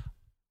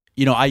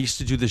 I used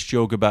to do this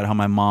joke about how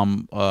my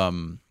mom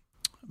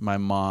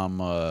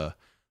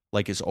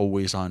like is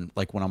always on,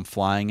 like when I'm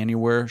flying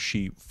anywhere,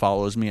 she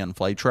follows me on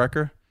Flight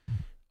Tracker.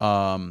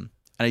 And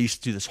I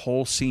used to do this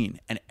whole scene,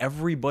 and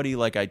everybody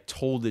like I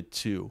told it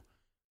to,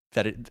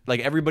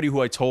 everybody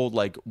who I told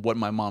like what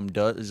my mom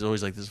does is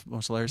always like this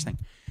most hilarious thing.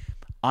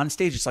 On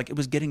stage, it's like it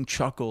was getting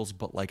chuckles,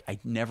 but like I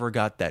never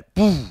got that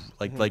boom,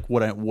 like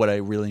what I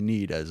really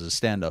need as a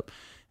stand-up.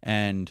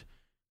 And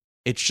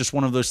it's just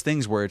one of those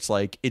things where it's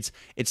like it's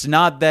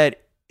not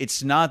that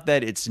it's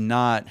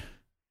not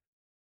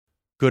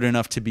good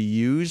enough to be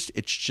used.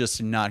 It's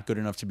just not good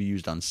enough to be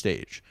used on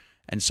stage.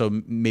 And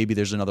so maybe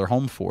there's another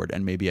home for it,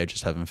 and maybe I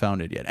just haven't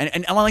found it yet.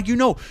 And I'm like, you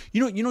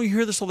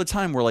hear this all the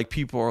time where like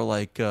people are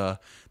like,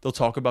 they'll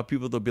talk about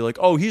people. They'll be like,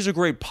 oh, he's a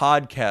great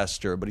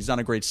podcaster, but he's not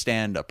a great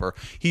stand-up, or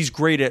he's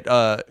great at,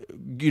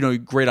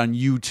 great on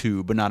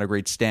YouTube, but not a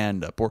great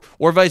stand-up,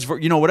 or vice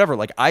versa, whatever.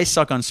 Like I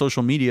suck on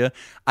social media.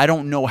 I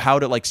don't know how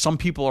to, like, some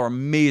people are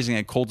amazing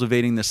at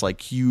cultivating this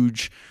like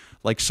huge,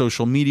 like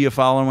social media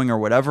following or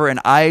whatever. And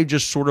I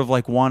just sort of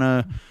like want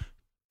to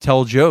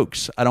tell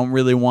jokes. I don't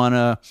really want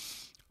to.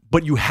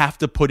 But you have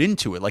to put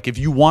into it. Like if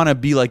you want to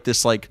be like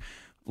this, like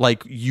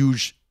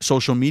huge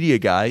social media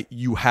guy,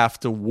 you have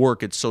to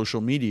work at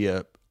social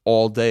media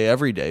all day,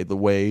 every day, the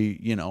way,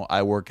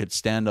 I work at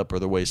stand up, or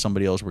the way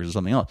somebody else works at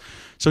something else.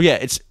 So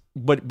yeah,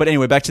 but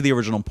anyway, back to the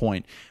original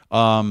point.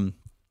 I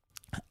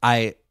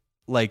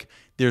like,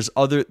 there's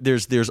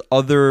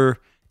other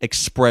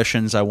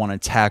expressions I want to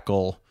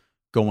tackle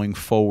going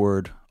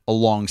forward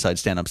alongside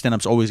stand up. Stand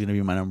up's always going to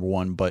be my number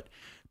one, but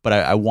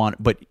I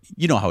want, but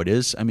you know how it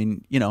is. I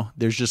mean,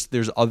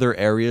 there's other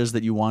areas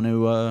that you want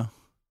to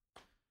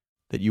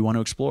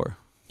explore.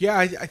 Yeah,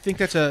 I think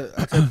that's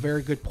a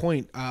very good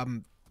point.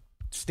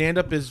 Stand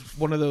up is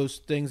one of those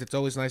things that's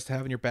always nice to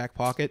have in your back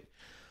pocket,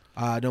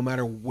 no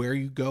matter where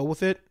you go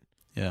with it.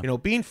 Yeah.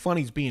 Being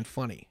funny is being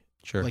funny.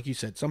 Sure. Like you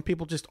said, some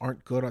people just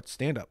aren't good at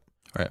stand up.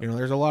 Right.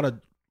 There's a lot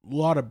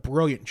of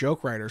brilliant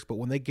joke writers, but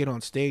when they get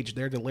on stage,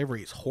 their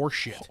delivery is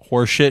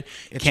horseshit.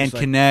 Can't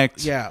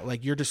connect. Yeah,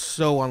 like you're just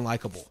so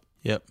unlikable.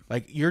 Yep.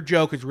 Like your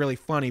joke is really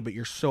funny, but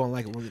you're so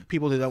unlikable.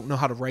 People that don't know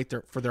how to write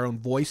for their own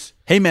voice.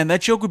 Hey man,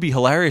 that joke would be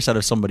hilarious out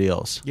of somebody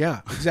else.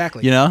 Yeah,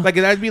 exactly. Like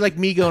that'd be like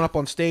me going up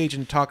on stage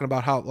and talking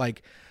about how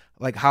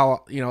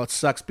how it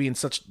sucks being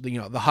such the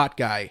hot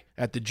guy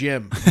at the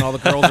gym and all the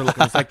girls are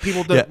looking. It's like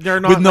people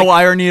they're not, with no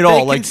irony at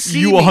all. Like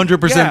you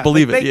 100%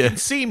 believe it. They can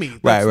see me.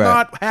 That's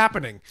not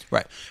happening.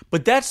 Right.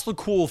 But that's the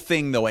cool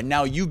thing though. And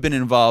now you've been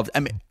involved.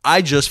 I mean,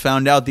 I just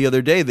found out the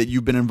other day that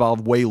you've been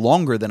involved way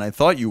longer than I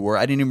thought you were.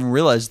 I didn't even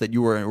realize that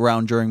you were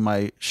around during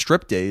my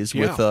strip days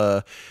with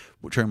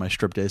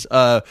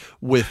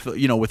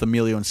with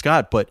Emilio and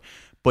Scott. But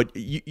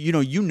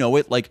you know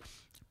it, like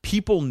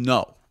people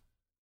know.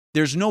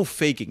 There's no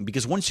faking,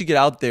 because once you get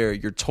out there,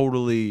 you're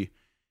totally,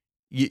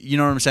 you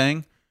know what I'm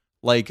saying?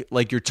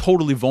 Like you're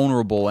totally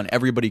vulnerable and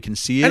everybody can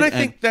see it. And I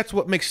think that's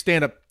what makes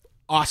stand-up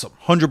awesome.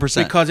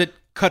 100%. Because it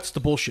cuts the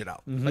bullshit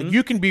out. Mm-hmm. Like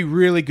you can be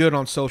really good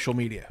on social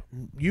media.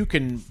 You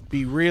can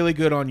be really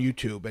good on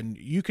YouTube, and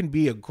you can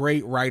be a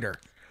great writer.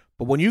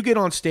 But when you get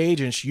on stage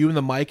and it's you and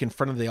the mic in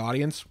front of the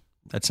audience,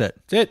 that's it.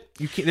 That's it.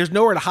 You can't, there's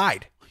nowhere to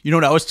hide. You know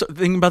what I was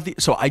thinking about?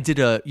 So I did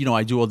I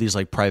do all these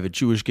like private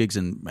Jewish gigs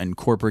and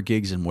corporate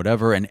gigs and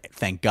whatever. And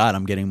thank God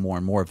I'm getting more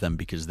and more of them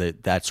because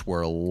that's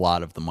where a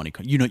lot of the money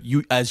comes.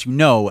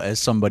 As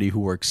somebody who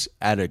works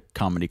at a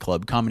comedy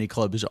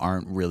clubs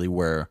aren't really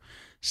where,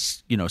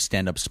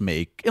 stand-ups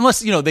make, unless,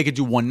 they could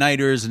do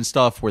one-nighters and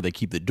stuff where they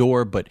keep the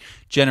door. But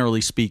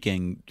generally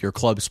speaking, your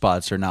club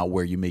spots are not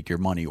where you make your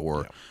money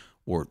or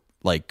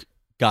like,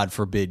 God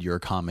forbid you're a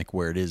comic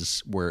where it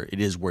is where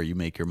you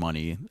make your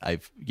money. I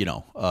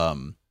feel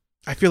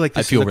like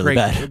this is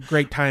a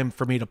great time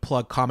for me to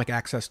plug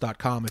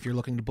comicaccess.com. If you're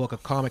looking to book a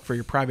comic for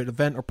your private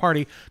event or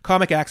party,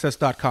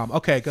 comicaccess.com.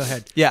 Okay, go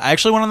ahead. Yeah, I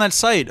actually went on that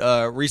site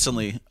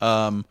recently.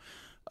 You're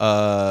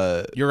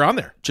on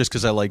there. Just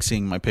because I like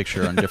seeing my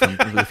picture on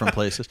different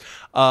places.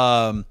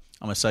 I'm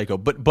a psycho.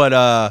 But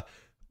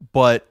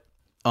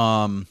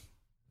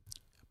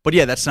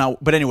yeah, that's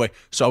not. But anyway,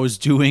 so I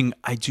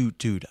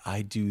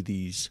do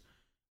these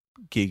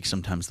gigs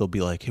sometimes. They'll be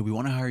like, hey, we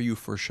want to hire you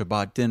for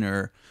Shabbat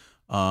dinner.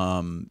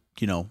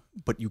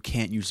 But you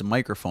can't use a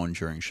microphone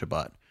during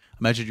Shabbat.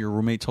 Imagine your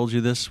roommate told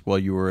you this while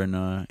you were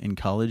in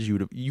college.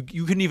 You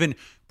couldn't even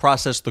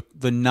process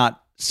the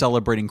not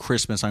celebrating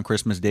Christmas on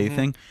Christmas Day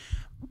thing.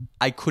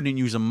 I couldn't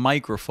use a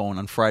microphone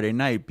on Friday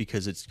night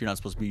because you're not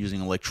supposed to be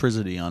using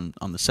electricity on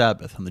the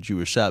Sabbath, on the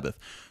Jewish Sabbath.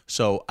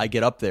 So I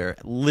get up there.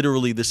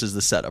 Literally, this is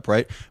the setup,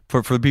 right?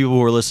 For the people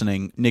who are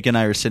listening, Nick and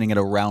I are sitting at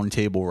a round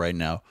table right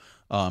now,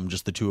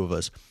 just the two of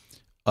us.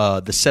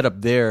 The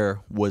setup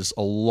there was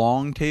a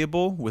long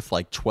table with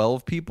like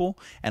 12 people,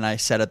 and I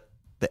sat at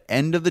the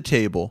end of the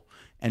table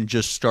and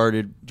just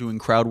started doing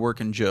crowd work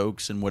and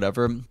jokes and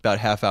whatever, about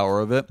half hour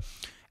of it.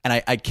 And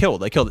I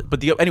killed it. But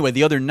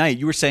the other night,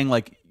 you were saying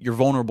like you're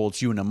vulnerable,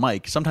 it's you and a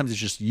mic. Sometimes it's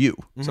just you.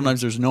 Sometimes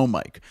there's no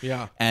mic.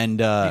 Yeah. And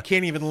you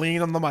can't even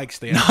lean on the mic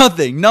stand.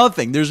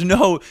 Nothing.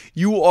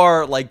 You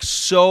are like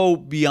so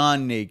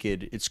beyond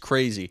naked. It's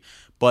crazy.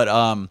 But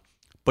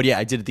yeah,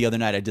 I did it the other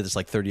night. I did this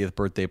like 30th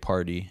birthday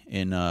party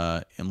in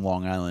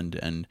Long Island,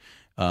 and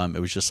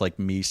it was just like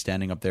me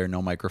standing up there,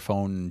 no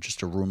microphone,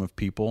 just a room of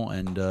people,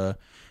 and it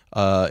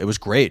was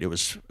great. It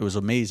was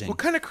amazing. What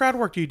kind of crowd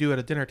work do you do at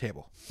a dinner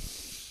table?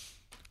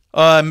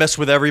 I mess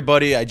with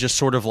everybody. I just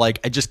sort of I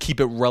just keep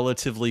it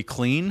relatively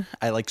clean.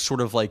 I like sort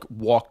of like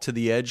walk to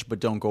the edge, but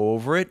don't go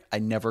over it. I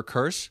never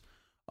curse.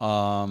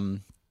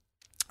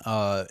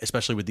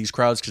 Especially with these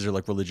crowds because they're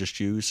like religious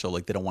Jews, so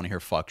like they don't want to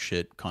hear fuck,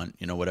 shit,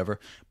 cunt, whatever.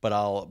 But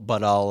I'll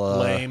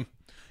lame.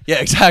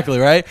 Yeah, exactly,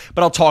 right.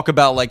 But I'll talk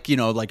about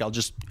I'll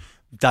just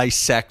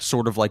dissect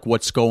sort of like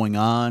what's going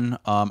on.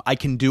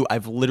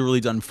 I've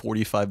literally done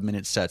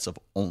 45-minute sets of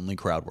only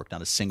crowd work,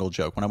 not a single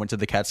joke. When I went to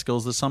the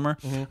Catskills this summer,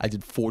 I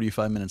did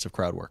 45 minutes of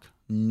crowd work,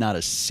 not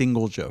a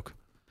single joke.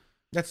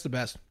 That's the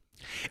best.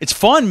 It's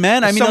fun,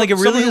 man. I mean, it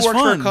really is fun.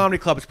 Someone who works for a comedy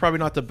club, it's probably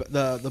not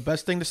the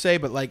best thing to say,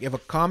 but like if a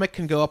comic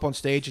can go up on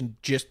stage and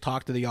just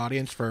talk to the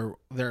audience for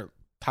their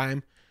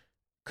time,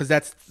 because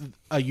that's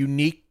a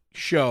unique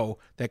show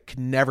that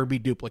can never be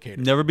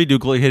duplicated.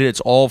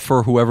 It's all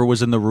for whoever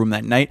was in the room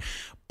that night.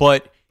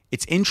 But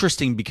it's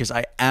interesting because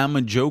I am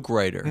a joke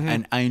writer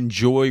and I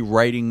enjoy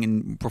writing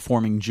and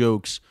performing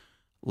jokes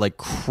like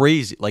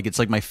crazy. Like it's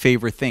like my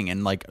favorite thing.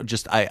 And like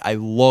just I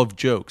love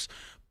jokes.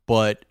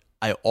 But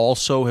I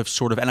also have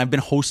sort of, and I've been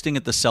hosting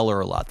at the Cellar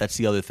a lot. That's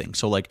the other thing.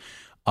 So like,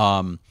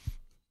 I've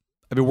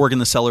been working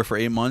the Cellar for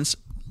 8 months,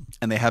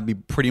 and they have me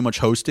pretty much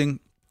hosting.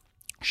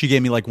 She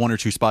gave me like 1 or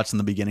 2 spots in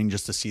the beginning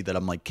just to see that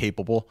I'm like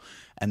capable,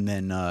 and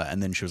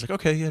then she was like,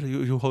 okay, yeah,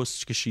 you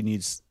host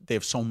because they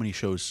have so many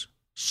shows,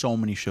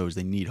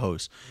 they need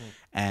hosts,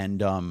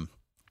 and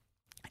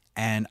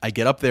I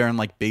get up there and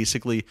like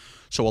basically,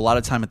 so a lot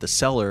of time at the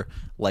Cellar,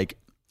 like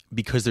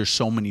because there's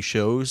so many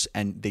shows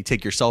and they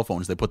take your cell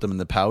phones, they put them in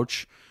the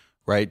pouch.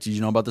 Right? Did you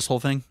know about this whole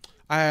thing?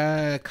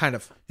 Kind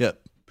of. Yeah.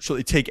 So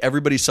they take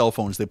everybody's cell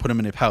phones, they put them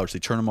in a pouch, they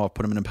turn them off,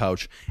 put them in a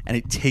pouch, and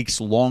it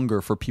takes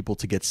longer for people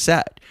to get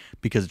set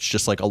because it's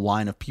just like a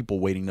line of people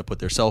waiting to put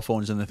their cell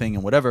phones in the thing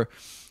and whatever.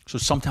 So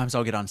sometimes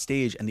I'll get on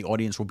stage and the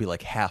audience will be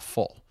like half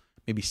full,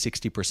 maybe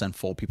 60%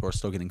 full. People are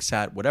still getting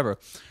sat, whatever.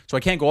 So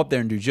I can't go up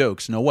there and do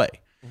jokes. No way.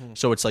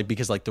 So it's like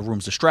because like the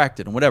room's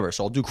distracted and whatever.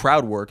 So I'll do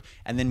crowd work,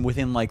 and then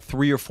within like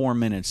 3 or 4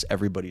 minutes,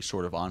 everybody's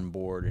sort of on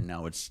board, and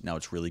now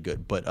it's really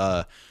good.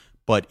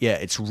 But yeah,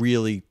 it's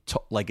really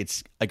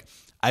it's like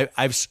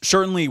I've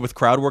certainly with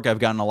crowd work I've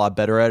gotten a lot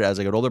better at it as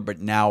I get older. But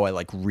now I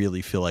like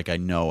really feel like I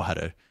know how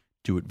to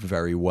do it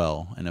very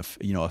well and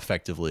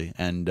effectively.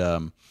 And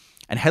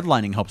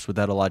headlining helps with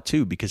that a lot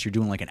too because you're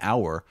doing like an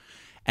hour.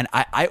 And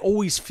I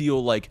always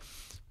feel like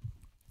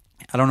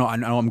I don't know. I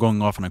know I'm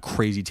going off on a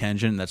crazy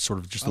tangent. That's sort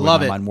of just the way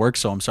my mind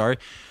works. So I'm sorry,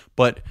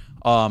 but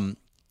you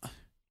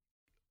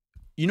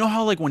know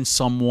how like when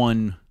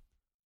someone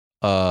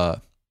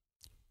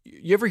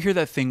you ever hear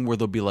that thing where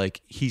they'll be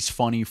like, he's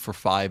funny for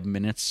 5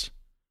 minutes?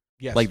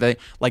 Yes.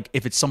 Like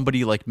if it's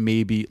somebody like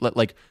maybe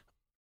like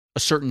a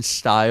certain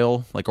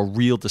style, like a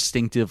real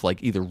distinctive,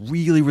 like either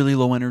really, really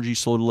low energy,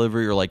 slow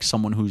delivery, or like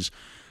someone who's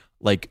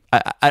like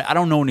I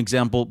don't know an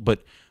example,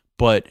 but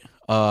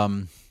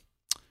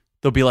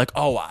they'll be like,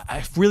 "Oh,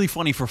 it's really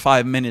funny for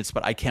 5 minutes,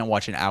 but I can't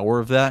watch an hour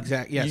of that."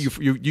 Exactly. Yes.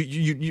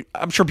 You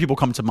I'm sure people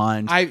come to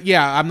mind.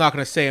 I'm not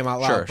going to say them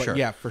out loud, but Sure.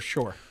 yeah, for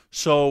sure.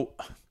 So,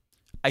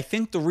 I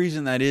think the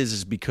reason that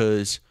is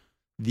because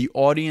the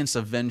audience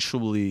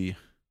eventually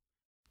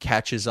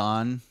catches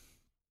on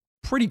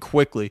pretty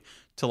quickly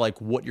to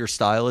like what your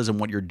style is and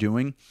what you're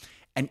doing.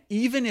 And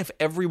even if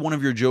every one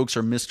of your jokes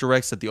are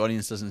misdirects that the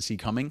audience doesn't see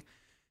coming,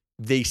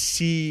 they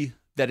see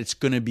that it's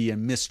going to be a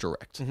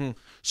misdirect. Mm-hmm.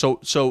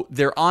 So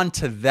they're on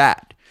to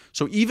that.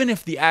 So even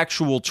if the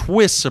actual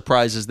twist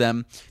surprises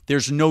them,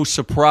 there's no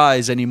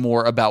surprise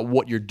anymore about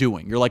what you're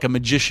doing. You're like a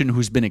magician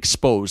who's been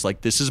exposed.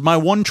 Like, this is my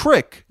one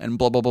trick and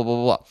blah, blah, blah,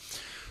 blah, blah.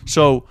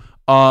 So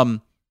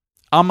I'm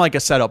like a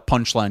setup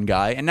punchline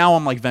guy. And now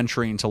I'm like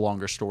venturing into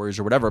longer stories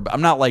or whatever. But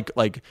I'm not like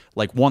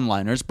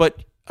one-liners,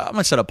 but I'm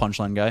a setup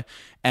punchline guy.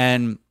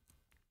 And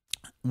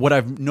what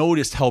I've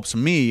noticed helps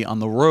me on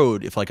the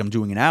road, if like I'm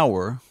doing an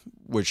hour,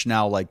 which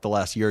now like the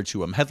last year or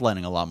two I'm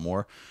headlining a lot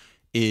more,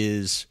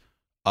 is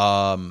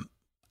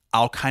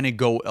I'll kind of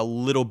go a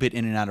little bit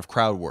in and out of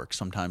crowd work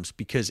sometimes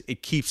because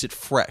it keeps it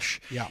fresh.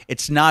 Yeah.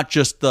 It's not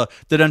just the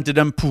da-dum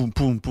da-dum boom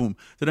boom boom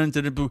da-dum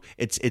da-dum boom.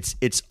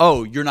 It's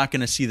oh, you're not going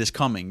to see this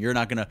coming. You're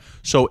not going to.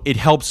 So it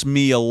helps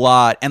me a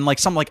lot. And like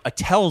something like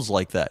Attell's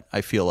like that.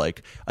 I feel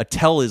like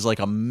Attell is like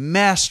a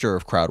master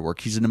of crowd work.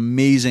 He's an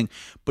amazing,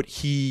 but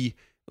he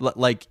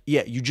like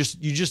you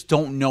just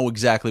don't know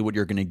exactly what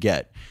you're going to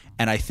get.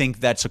 And I think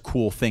that's a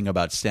cool thing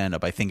about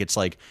stand-up. I think it's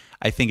like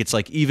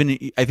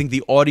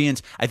the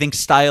audience, I think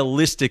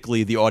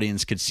stylistically the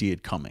audience could see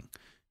it coming.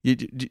 Do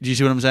you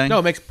see what I'm saying? No,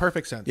 it makes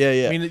perfect sense.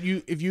 Yeah. I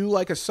mean, if you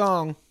like a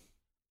song,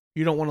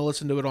 you don't want to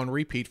listen to it on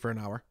repeat for an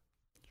hour.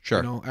 Sure.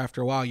 You know,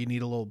 after a while, you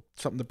need a little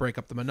something to break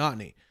up the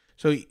monotony.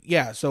 So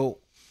yeah, so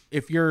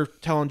if you're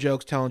telling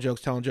jokes,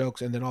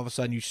 and then all of a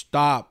sudden you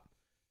stop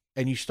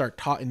and you start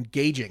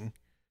engaging,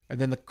 and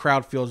then the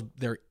crowd feels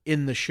they're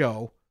in the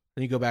show.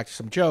 Then you go back to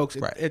some jokes.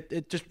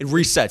 It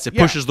resets. It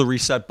pushes the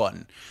reset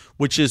button,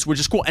 which is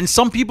cool. And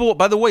some people,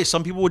 by the way,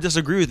 would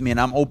disagree with me, and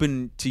I'm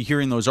open to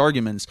hearing those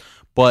arguments.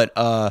 But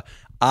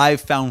I've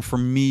found for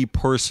me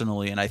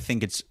personally, and I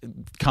think it's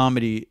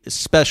comedy,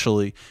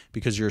 especially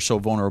because you're so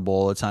vulnerable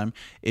all the time,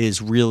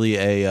 is really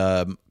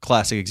a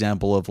classic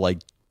example of like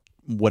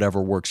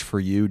whatever works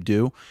for you,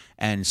 do.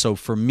 And so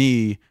for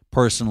me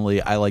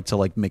personally, I like to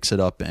like mix it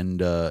up and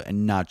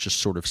not just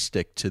sort of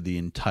stick to the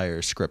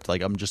entire script.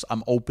 Like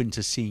I'm open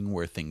to seeing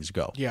where things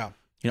go. Yeah,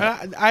 you know?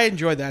 I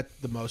enjoy that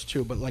the most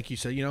too. But like you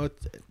said,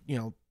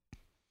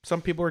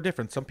 some people are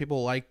different. Some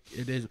people like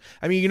it is.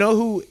 I mean, you know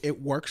who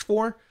it works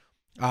for?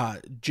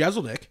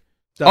 Jeselnik.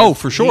 Oh,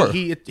 for sure.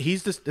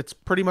 He's this. It's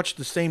pretty much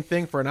the same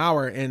thing for an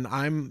hour, and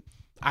I'm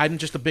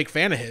just a big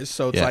fan of his.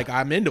 So it's like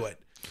I'm into it.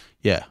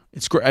 Yeah,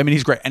 it's great. I mean,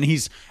 he's great, and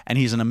he's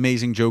an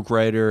amazing joke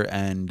writer,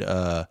 and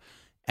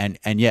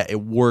yeah,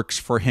 it works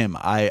for him.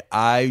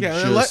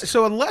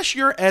 Unless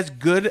you're as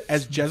good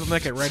as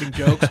Jeselnik at writing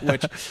jokes,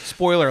 which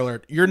spoiler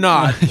alert, you're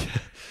not.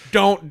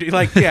 Don't do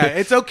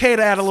it's okay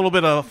to add a little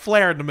bit of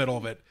flair in the middle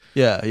of it.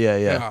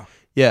 Yeah.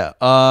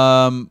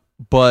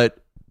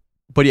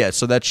 But yeah,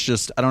 so that's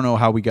just, I don't know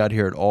how we got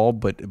here at all,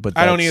 but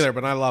I don't either,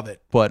 but I love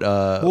it. But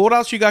what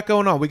else you got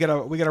going on? We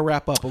gotta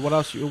wrap up. But what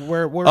else?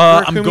 Where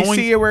can we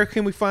see you? Where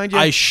can we find you?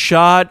 I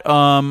shot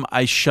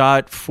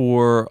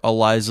for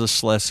Eliza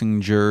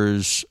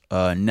Schlesinger's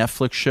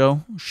Netflix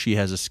show. She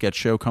has a sketch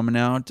show coming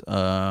out.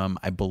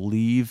 I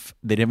believe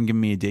they haven't given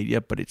me a date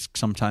yet, but it's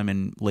sometime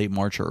in late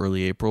March or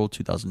early April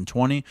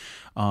 2020.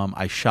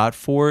 I shot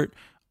for it.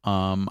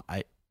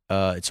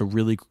 It's a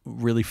really,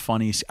 really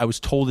funny. I was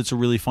told it's a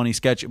really funny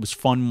sketch. It was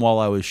fun while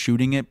I was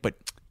shooting it, but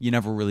you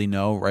never really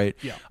know, right?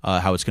 Yeah.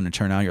 How it's going to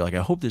turn out. You're like, I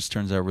hope this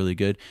turns out really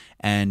good.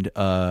 And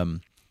I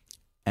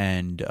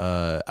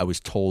was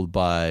told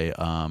by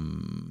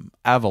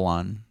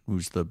Avalon,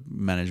 who's the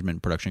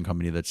management production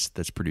company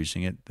that's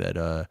producing it, that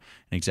an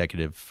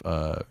executive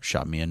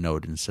shot me a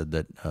note and said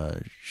that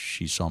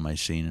she saw my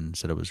scene and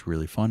said it was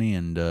really funny.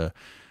 And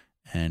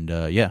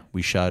yeah,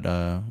 we shot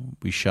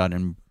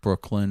in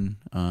Brooklyn.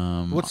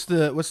 What's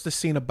the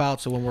scene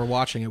about? So when we're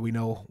watching it, we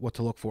know what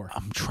to look for.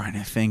 I'm trying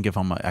to think if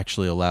I'm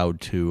actually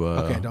allowed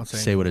to don't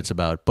say what it's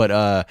about, but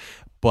I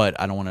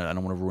don't want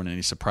to ruin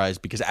any surprise,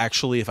 because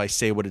actually, if I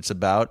say what it's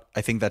about,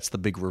 I think that's the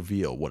big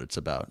reveal what it's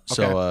about.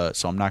 Okay.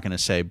 So I'm not going to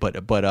say, but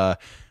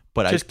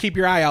just keep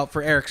your eye out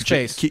for Eric's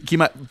face. Keep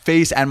my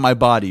face and my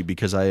body,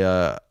 because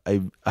I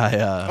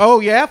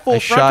oh yeah, full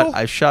frontal.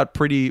 I shot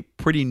pretty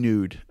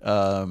nude.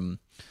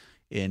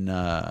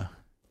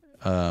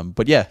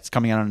 But yeah, it's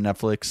coming out on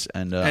Netflix,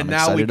 and I'm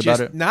excited about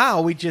it.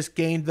 Now we just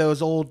gained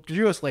those old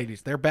Jewish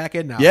ladies. They're back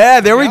in now.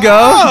 Yeah, there we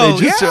go.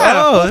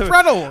 Full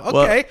frontal.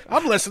 Okay,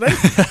 I'm listening.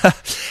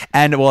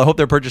 And well, I hope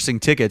they're purchasing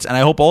tickets, and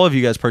I hope all of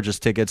you guys purchase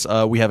tickets.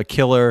 We have a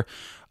killer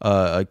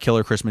a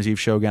killer Christmas Eve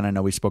show. Again, I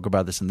know we spoke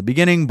about this in the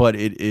beginning, but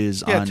it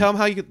is on... Tell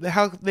them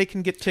how they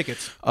can get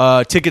tickets.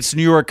 Tickets,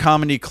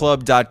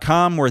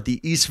 NewYorkComedyClub.com. We're at the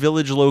East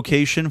Village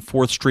location,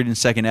 4th Street and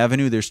 2nd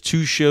Avenue. There's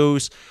 2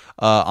 shows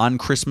on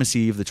Christmas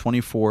Eve, the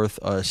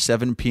 24th,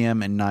 7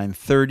 p.m. and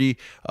 9:30.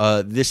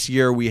 This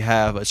year we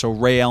have... So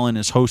Ray Allen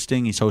is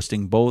hosting. He's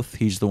hosting both.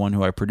 He's the one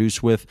who I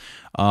produce with.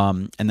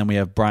 And then we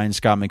have Brian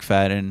Scott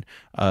McFadden,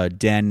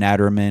 Dan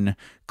Natterman,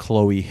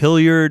 Chloe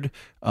Hilliard,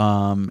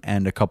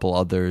 and a couple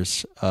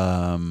others.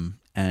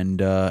 And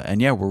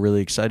yeah, we're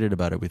really excited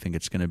about it. We think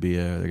it's going to be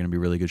they're going to be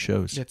really good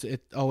shows.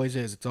 It always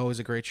is. It's always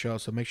a great show.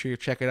 So make sure you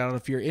check it out.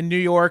 If you're in New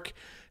York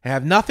and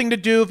have nothing to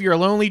do, if you're a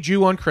lonely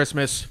Jew on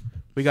Christmas,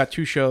 we got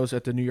 2 shows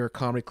at the New York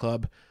Comedy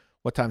Club.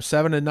 What time?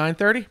 7 and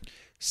 9:30.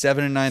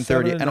 7 and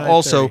 9:30. And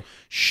also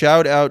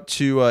shout out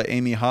to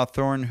Amy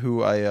Hawthorne,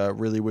 who I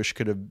really wish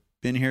could have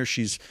been here.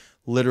 She's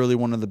literally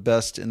one of the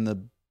best in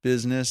the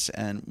business,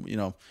 and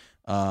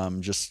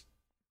just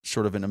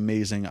sort of an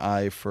amazing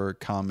eye for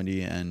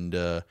comedy. And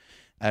I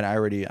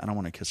don't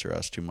want to kiss her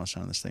ass too much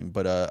on this thing,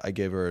 but I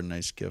gave her a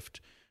nice gift,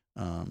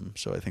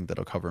 so I think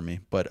that'll cover me.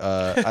 But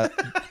I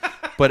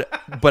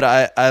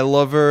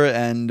love her,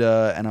 and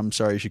I'm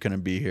sorry she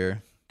couldn't be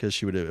here, because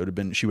she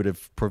would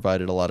have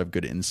provided a lot of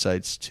good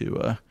insights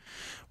to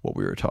what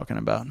we were talking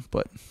about.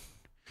 But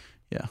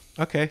yeah.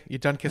 Okay, you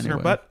done kissing her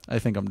butt? I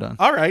think I'm done.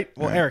 All right.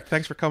 Well, Eric,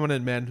 thanks for coming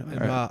in, man.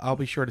 And I'll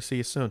be sure to see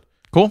you soon.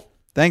 Cool.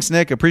 Thanks,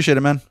 Nick. Appreciate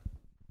it, man.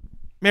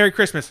 Merry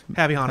Christmas.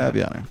 Happy Hanukkah. Happy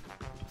Hanukkah.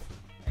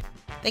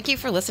 Thank you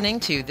for listening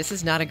to This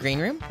Is Not a Green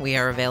Room. We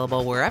are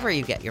available wherever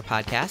you get your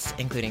podcasts,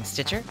 including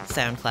Stitcher,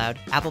 SoundCloud,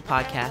 Apple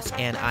Podcasts,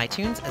 and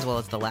iTunes, as well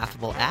as the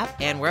Laughable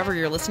app. And wherever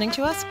you're listening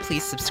to us,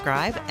 please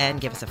subscribe and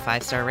give us a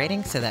 5-star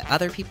rating so that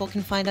other people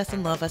can find us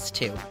and love us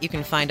too. You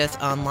can find us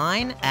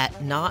online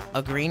at Not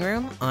a Green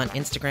Room on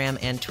Instagram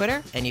and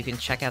Twitter, and you can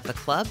check out the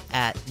club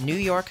at New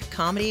York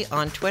Comedy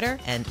on Twitter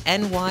and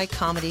NY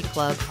Comedy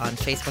Club on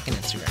Facebook and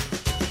Instagram.